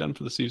they're probably done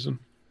for the season.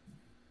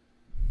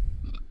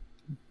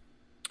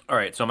 All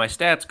right, so my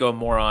stats go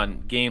more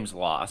on games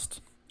lost,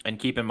 and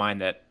keep in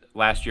mind that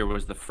last year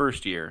was the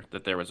first year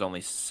that there was only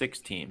 6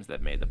 teams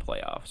that made the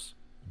playoffs.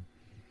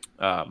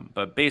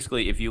 But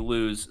basically, if you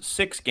lose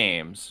 6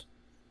 games,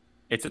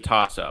 it's a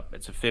toss-up.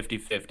 It's a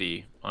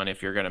 50-50 on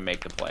if you're going to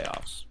make the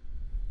playoffs.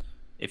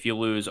 If you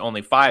lose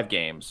only 5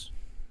 games,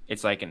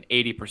 it's like an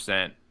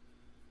 80%,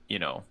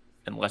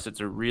 unless it's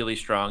a really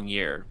strong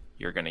year,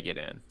 you're going to get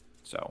in.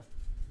 So,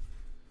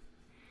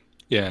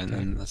 yeah,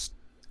 and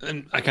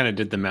I kind of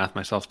did the math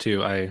myself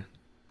too. A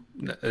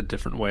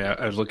different way.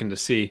 I was looking to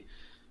see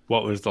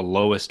what was the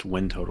lowest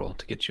win total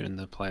to get you in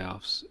the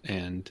playoffs,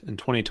 and in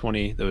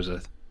 2020 there was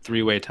a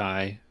 3-way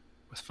tie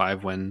with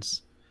 5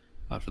 wins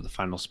for the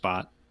final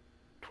spot.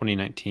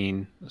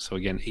 2019, so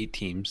again 8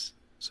 teams,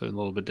 so a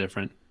little bit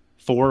different.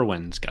 4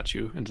 wins got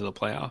you into the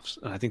playoffs,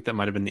 and I think that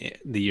might have been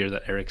the year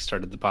that Eric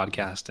started the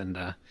podcast and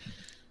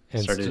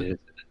started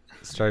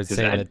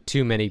saying that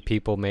too many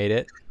people made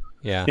it.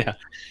 Yeah. Yeah.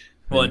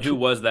 Well, and who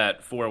was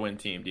that 4-win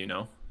team? Do you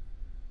know?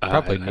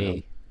 Probably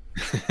me.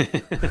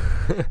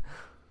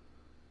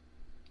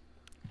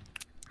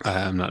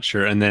 I'm not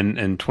sure. And then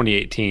in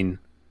 2018,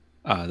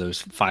 there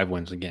was 5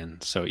 wins again.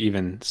 So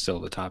even still,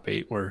 the top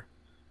 8 were.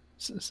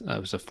 It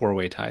was a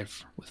 4-way tie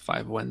with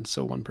 5 wins.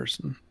 So one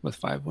person with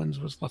 5 wins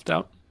was left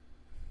out.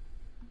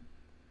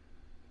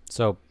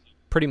 So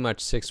pretty much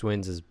 6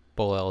 wins is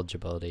bowl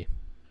eligibility.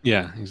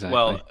 Yeah, exactly.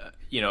 Well,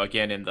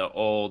 again, in the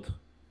old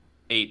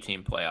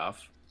 8-team playoff.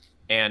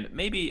 And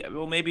maybe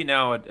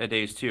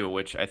nowadays too,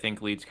 which I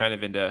think leads kind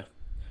of into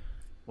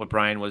what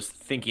Brian was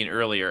thinking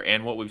earlier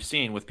and what we've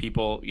seen with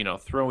people,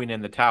 throwing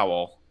in the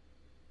towel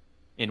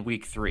in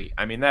week 3.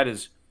 I mean, that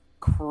is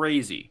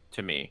crazy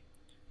to me.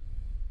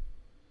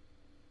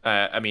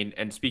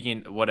 And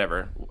speaking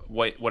whatever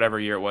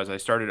year it was, I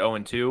started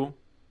 0-2,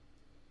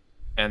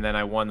 and then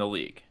I won the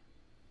league.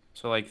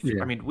 So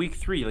week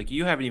 3,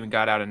 you haven't even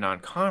got out of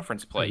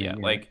non-conference play yet.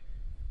 Yeah. Like,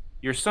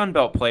 your Sun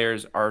Belt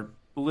players are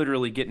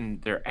literally getting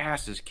their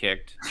asses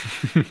kicked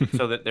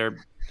so that their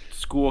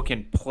school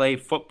can play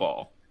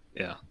football.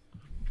 Yeah,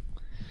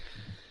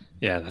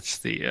 that's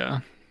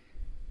the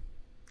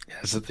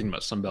thing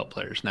about Sun Belt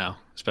players now,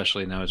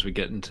 especially now as we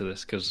get into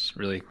this, because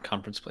really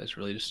conference play is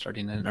really just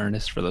starting in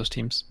earnest for those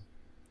teams.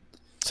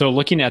 So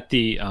looking at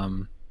the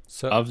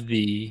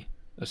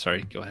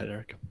sorry, go ahead,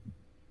 Eric.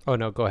 Oh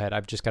no, go ahead.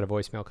 I've just got a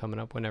voicemail coming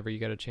up whenever you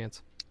get a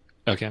chance.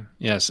 Okay.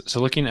 Yes. So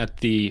looking at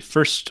the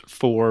first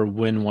 4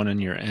 win 1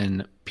 and you're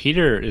in,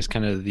 Peter is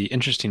kind of the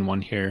interesting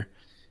one here.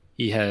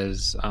 He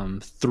has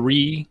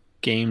 3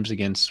 games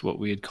against what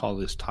we would call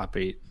his top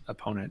 8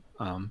 opponent.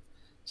 So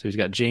he's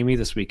got Jamie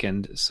this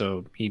weekend.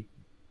 So he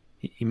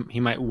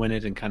might win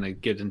it and kind of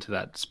get into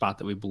that spot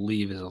that we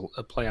believe is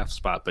a playoff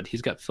spot. But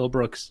he's got Phil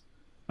Brooks,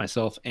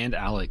 myself, and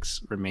Alex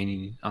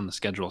remaining on the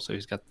schedule. So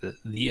he's got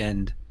the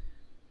end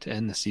to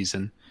end the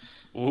season.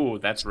 Ooh,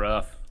 that's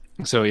rough.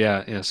 So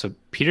yeah. So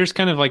Peter's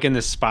kind of like in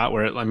this spot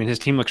where his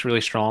team looks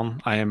really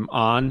strong. I am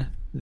on